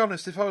 to be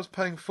honest, if I was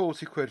paying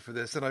 40 quid for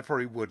this, then I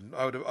probably wouldn't.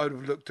 I would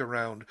have looked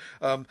around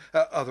at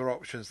other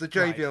options. The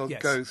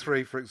JBL Go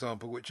 3, for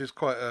example, which is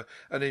quite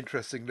an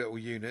interesting little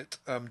unit.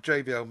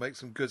 JBL makes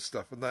some good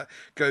stuff, and that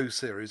Go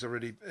series are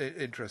really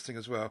interesting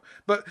as well.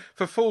 But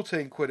for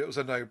 14 quid, it was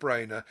a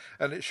no-brainer,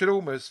 and it should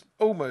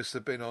almost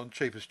have been on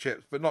Cheapest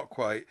Chips, but not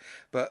quite.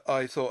 But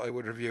I thought I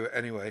would review it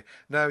anyway.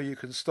 Now you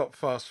can stop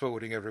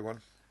fast-forwarding,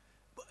 everyone.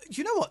 Do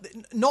you know what?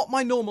 Not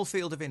my normal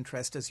field of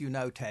interest, as you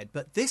know, Ted,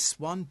 but this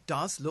one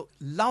does look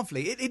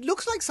lovely. It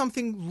looks like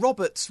something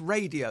Roberts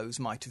Radios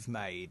might have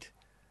made.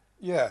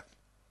 Yeah.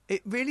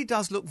 It really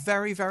does look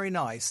very, very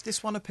nice.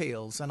 This one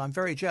appeals, and I'm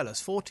very jealous.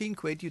 14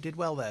 quid, you did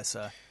well there,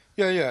 sir.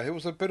 Yeah, it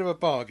was a bit of a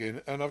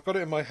bargain, and I've got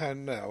it in my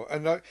hand now.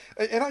 And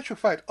in actual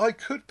fact, I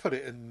could put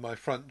it in my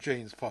front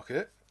jeans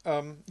pocket.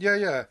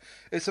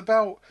 It's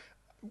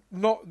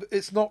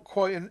it's not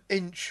quite an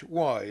inch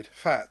wide,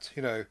 fat,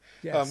 you know.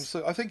 Yes.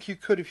 So I think you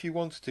could, if you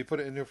wanted to, put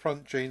it in your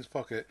front jeans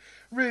pocket.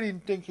 Really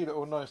dinky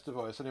little nice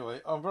device. Anyway,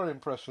 I'm very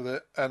impressed with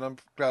it, and I'm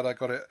glad I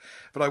got it,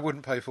 but I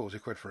wouldn't pay 40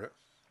 quid for it.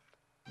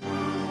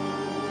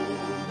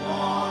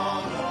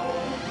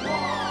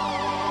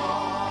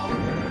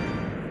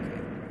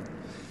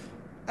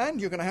 And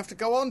you're going to have to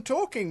go on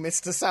talking,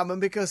 Mr. Salmon,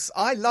 because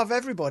I love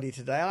everybody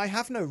today. I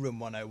have no Room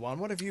 101.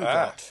 What have you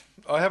got?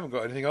 I haven't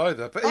got anything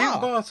either, but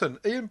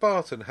Ian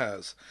Barton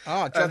has.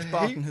 Judge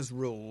Barton has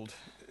ruled.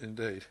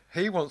 Indeed,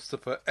 he wants to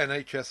put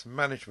NHS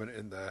management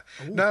in there.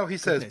 Ooh, now he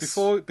says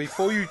before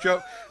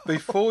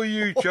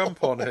you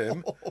jump on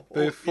him,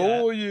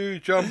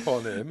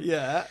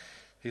 Yeah.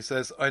 He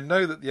says, I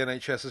know that the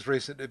NHS has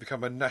recently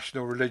become a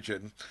national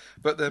religion,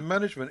 but their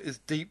management is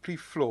deeply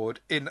flawed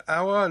in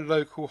our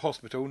local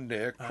hospital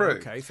near Crewe.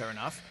 Okay, fair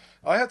enough.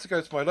 I had to go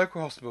to my local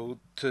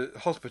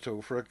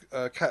hospital for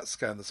a CAT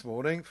scan this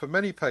morning. For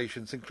many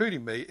patients,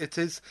 including me, it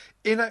is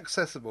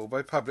inaccessible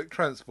by public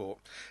transport.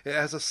 It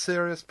has a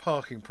serious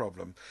parking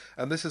problem,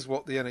 and this is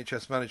what the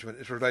NHS management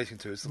is relating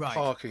to, is the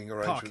parking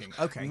arrangements,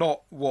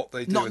 not what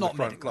they do in the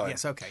front line.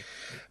 Yes, okay.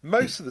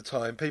 Most of the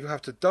time, people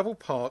have to double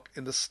park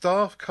in the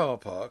staff car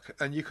park,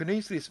 and you can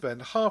easily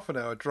spend half an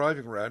hour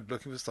driving around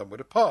looking for somewhere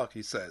to park,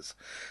 he says.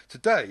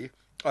 Today,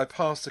 I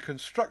passed a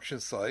construction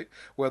site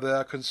where they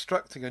are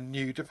constructing a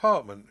new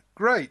department.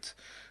 Great.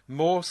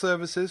 More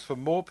services for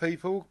more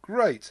people.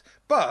 Great.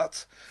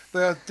 But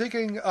they are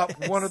digging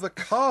up one of the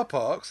car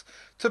parks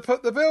to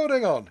put the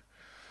building on.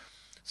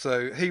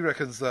 So he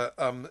reckons that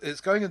it's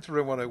going into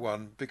Room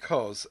 101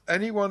 because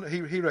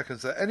he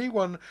reckons that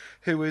anyone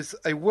who is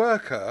a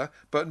worker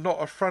but not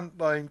a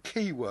frontline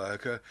key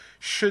worker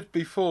should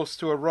be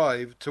forced to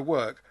arrive to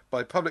work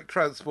by public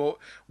transport,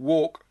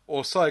 walk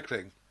or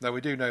cycling. Now,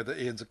 we do know that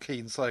Ian's a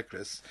keen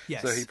cyclist,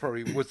 so he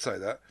probably would say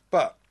that.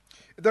 But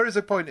there is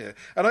a point here.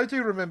 And I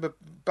do remember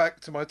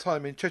back to my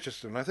time in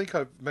Chichester, and I think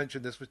I've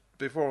mentioned this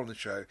before on the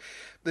show,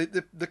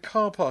 the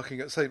car parking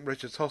at St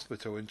Richard's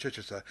Hospital in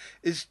Chichester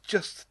is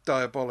just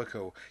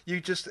diabolical. You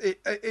just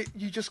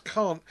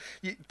can't.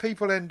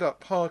 People end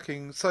up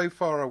parking so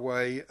far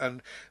away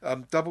and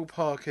double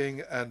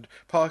parking and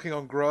parking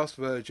on grass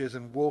verges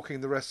and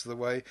walking the rest of the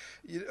way.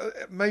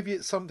 Maybe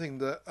it's something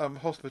that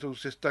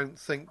hospitals just don't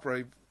think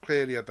very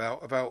clearly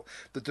about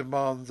the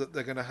demands that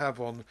they're going to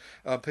have on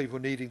people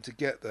needing to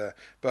get there.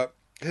 But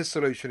his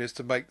solution is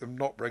to make them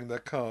not bring their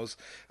cars.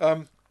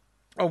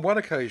 On one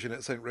occasion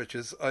at St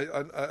Richard's, I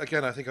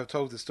think I've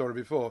told this story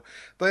before,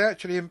 they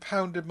actually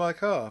impounded my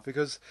car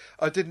because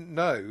I didn't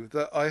know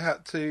that I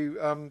had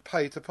to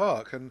pay to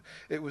park, and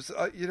it was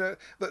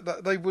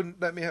they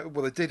wouldn't let me have,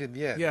 well, they did in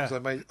the end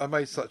because I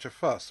made such a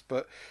fuss,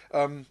 but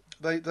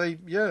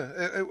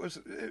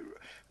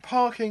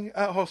parking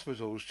at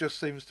hospitals just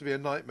seems to be a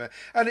nightmare,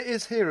 and it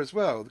is here as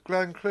well.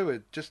 Glen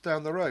Clwyd, just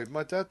down the road.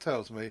 My dad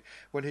tells me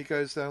when he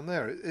goes down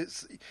there,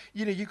 it's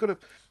you've got to.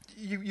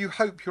 You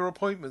hope your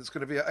appointment's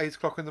going to be at 8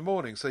 o'clock in the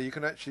morning, so you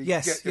can actually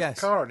get your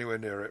car anywhere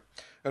near it.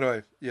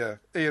 Anyway,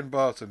 Ian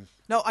Barton.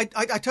 No, I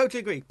totally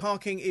agree.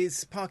 Parking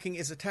is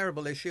a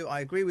terrible issue.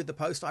 I agree with the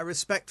Post. I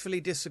respectfully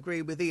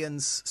disagree with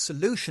Ian's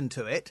solution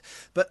to it.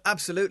 But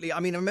absolutely, I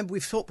remember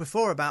we've talked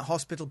before about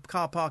hospital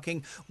car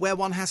parking where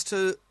one has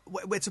to,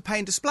 where it's a pay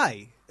and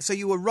display. So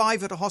you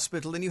arrive at a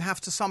hospital and you have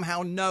to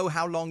somehow know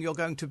how long you're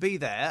going to be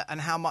there and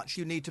how much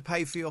you need to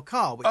pay for your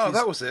car. Which is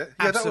that was it.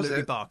 Yeah, absolutely that was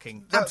it.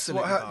 barking. That's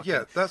Absolutely barking.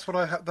 Yeah, that's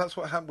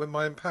what happened with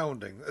my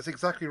impounding. That's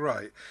exactly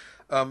right.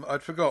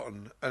 I'd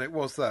forgotten, and it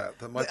was that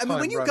my time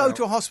when you ran go out.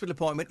 to a hospital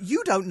appointment,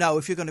 you don't know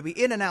if you're going to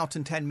be in and out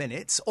in 10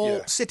 minutes or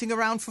Yeah. sitting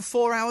around for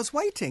 4 hours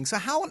waiting. So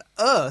how on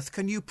earth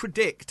can you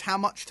predict how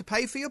much to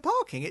pay for your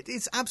parking? It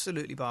is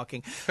absolutely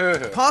barking.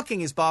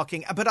 Parking is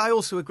barking, but I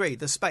also agree,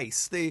 the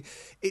space.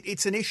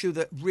 It's an issue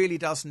that really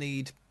does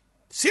need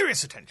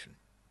serious attention.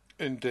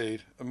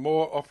 Indeed, and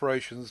more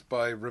operations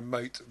by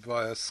remote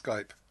via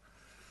Skype.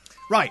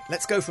 Right,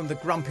 let's go from the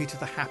grumpy to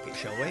the happy,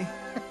 shall we?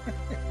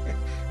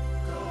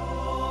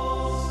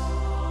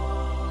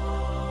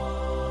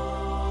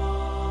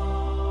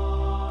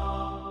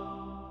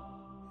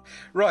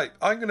 Right,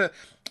 I'm going to,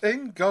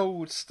 in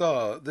Gold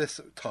Star this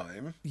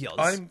time, Yes.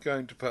 I'm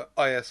going to put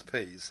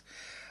ISPs.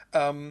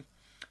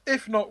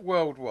 If not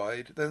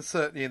worldwide, then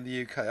certainly in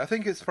the UK. I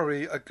think it's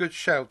probably a good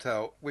shout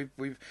out. We've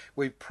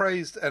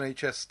praised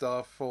NHS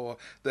staff for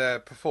their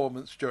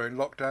performance during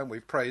lockdown.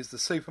 We've praised the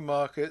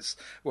supermarkets,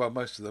 well,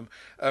 most of them,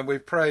 and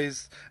we've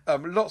praised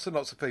lots and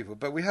lots of people.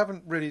 But we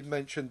haven't really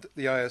mentioned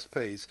the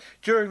ISPs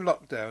during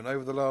lockdown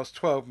over the last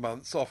 12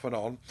 months, off and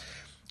on.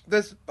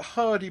 There's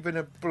hardly been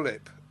a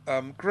blip.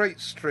 Great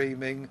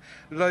streaming,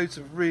 loads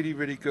of really,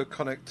 really good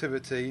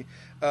connectivity,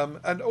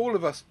 and all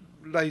of us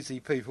lazy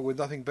people with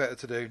nothing better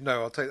to do.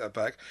 No, I'll take that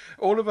back.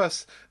 All of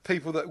us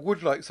people that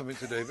would like something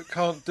to do but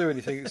can't do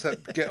anything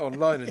except get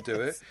online and do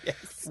it.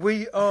 Yes.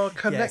 We are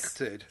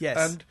connected.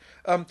 Yes.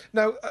 And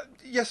now,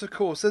 yes, of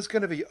course, there's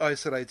going to be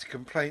isolated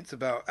complaints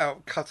about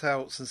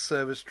cutouts and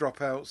service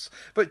dropouts.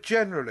 But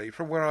generally,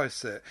 from where I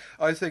sit,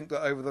 I think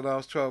that over the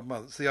last 12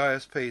 months, the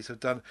ISPs have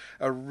done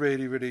a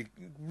really, really,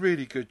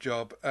 really good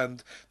job,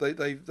 and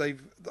I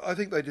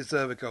think they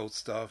deserve a gold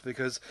star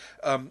because,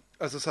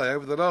 as I say,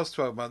 over the last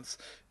 12 months,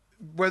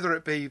 whether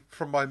it be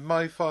from my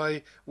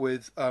MiFi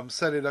with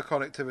cellular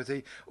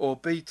connectivity or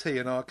BT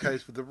in our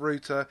case with the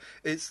router,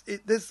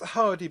 there's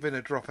hardly been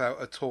a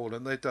dropout at all,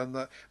 and they've done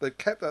that. They've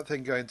kept that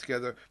thing going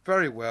together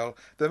very well.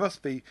 There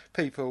must be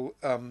people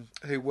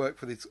who work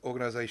for these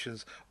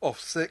organisations off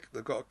sick.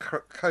 They've got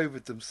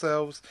COVID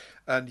themselves,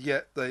 and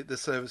yet the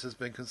service has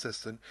been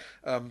consistent.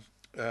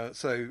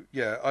 So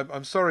yeah,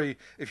 I'm sorry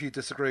if you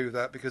disagree with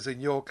that, because in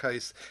your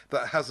case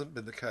that hasn't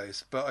been the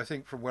case, but I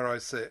think from where I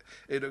sit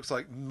it looks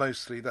like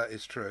mostly that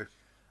is true.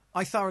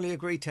 I thoroughly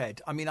agree,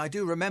 Ted. I mean, I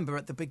do remember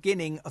at the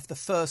beginning of the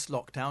first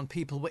lockdown,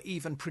 people were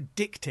even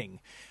predicting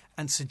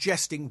and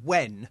suggesting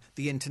when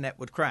the internet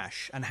would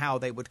crash and how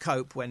they would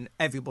cope when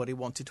everybody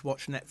wanted to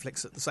watch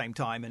Netflix at the same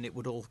time and it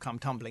would all come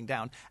tumbling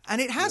down. And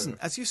it hasn't,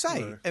 as you say.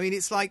 No. I mean,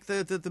 it's like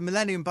the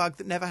millennium bug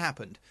that never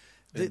happened.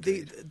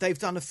 They've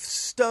done a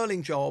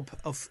sterling job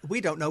of, we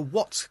don't know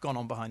what's gone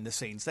on behind the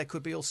scenes. There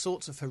could be all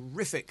sorts of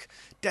horrific,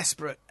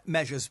 desperate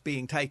measures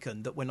being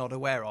taken that we're not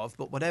aware of.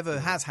 But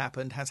whatever has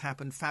happened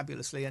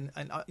fabulously. And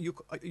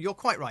you're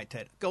quite right,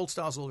 Ted. Gold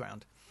stars all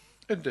round.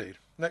 Indeed.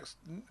 Next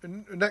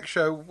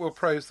show, we'll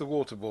praise the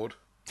waterboard.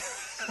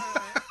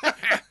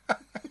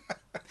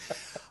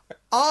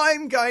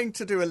 I'm going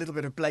to do a little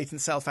bit of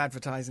blatant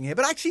self-advertising here,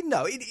 but actually,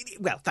 no.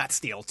 Well, that's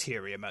the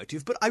ulterior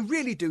motive. But I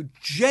really do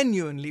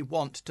genuinely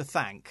want to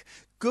thank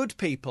good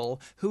people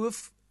who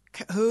have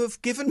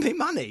given me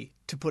money,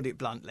 to put it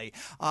bluntly.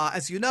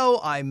 As you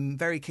know, I'm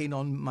very keen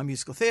on my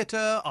musical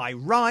theatre. I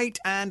write,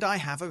 and I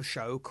have a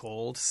show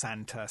called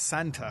Santa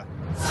Santa.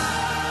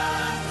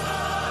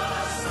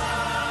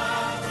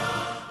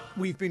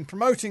 We've been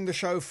promoting the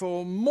show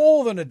for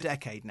more than a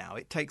decade now.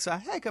 It takes a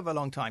heck of a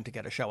long time to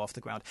get a show off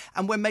the ground.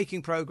 And we're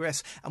making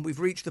progress, and we've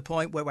reached the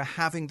point where we're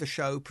having the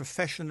show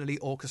professionally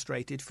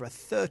orchestrated for a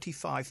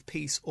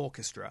 35-piece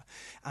orchestra.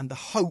 And the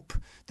hope,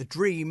 the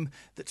dream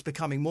that's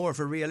becoming more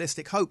of a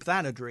realistic hope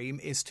than a dream,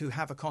 is to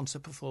have a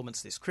concert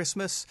performance this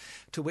Christmas,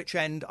 to which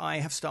end I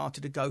have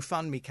started a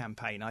GoFundMe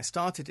campaign. I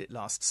started it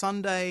last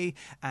Sunday,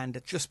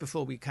 and just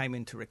before we came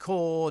in to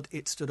record,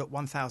 it stood at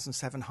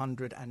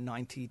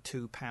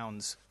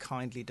 £1,792,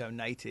 kindly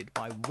donated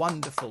by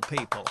wonderful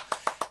people.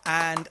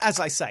 And as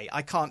I say,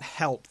 I can't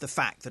help the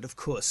fact that, of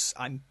course,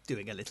 I'm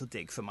doing a little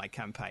dig for my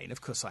campaign. Of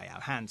course I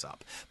am, hands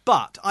up.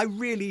 But I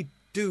really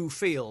do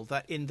feel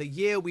that in the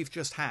year we've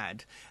just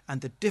had and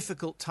the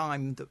difficult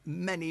time that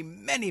many,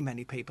 many,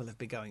 many people have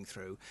been going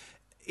through,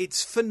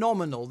 it's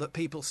phenomenal that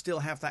people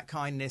still have that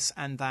kindness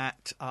and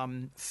that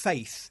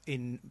faith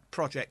in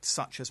projects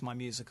such as my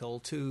musical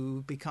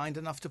to be kind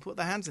enough to put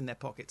their hands in their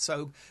pockets.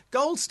 So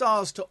gold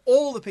stars to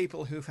all the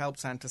people who've helped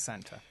Santa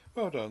Santa.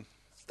 Well done.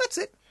 That's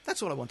it.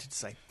 That's all I wanted to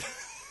say.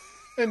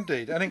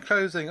 Indeed. And in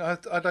closing,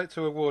 I'd like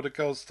to award a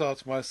gold star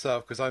to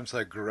myself because I'm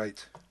so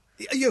great.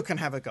 You can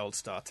have a gold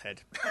star,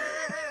 Ted.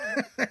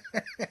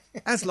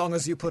 As long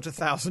as you put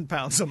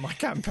 £1,000 on my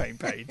campaign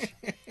page.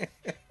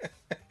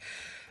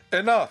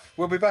 Enough.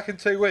 We'll be back in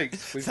 2 weeks.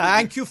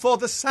 Thank you for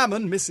the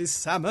salmon, Mrs.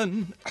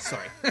 Salmon.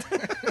 Sorry.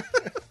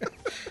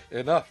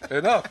 Enough.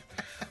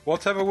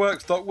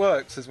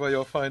 Whateverworks.works is where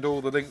you'll find all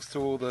the links to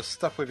all the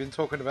stuff we've been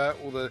talking about,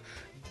 all the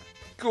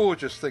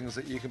gorgeous things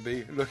that you can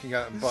be looking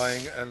at and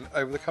buying and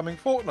over the coming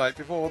fortnight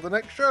before the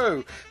next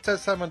show.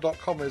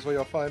 TedSalmon.com is where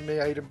you'll find me,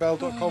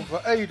 AidanBell.com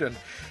for Aidan.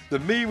 The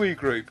MeWe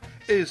group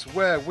is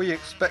where we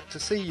expect to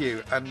see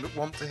you and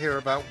want to hear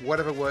about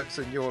whatever works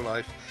in your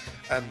life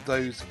and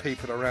those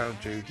people around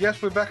you.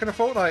 Yes, we're back in a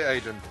fortnight,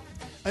 Aidan.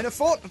 And a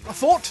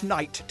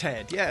fortnight,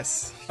 Ted,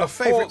 yes. Your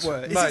favourite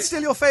word. Is it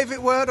still your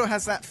favourite word, or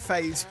has that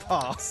phase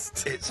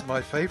passed? It's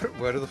my favourite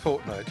word of the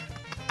fortnight.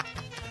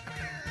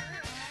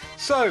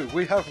 So,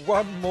 we have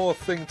one more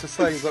thing to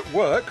say that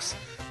works.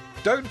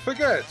 Don't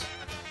forget,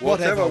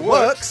 whatever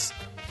works,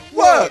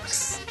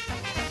 works!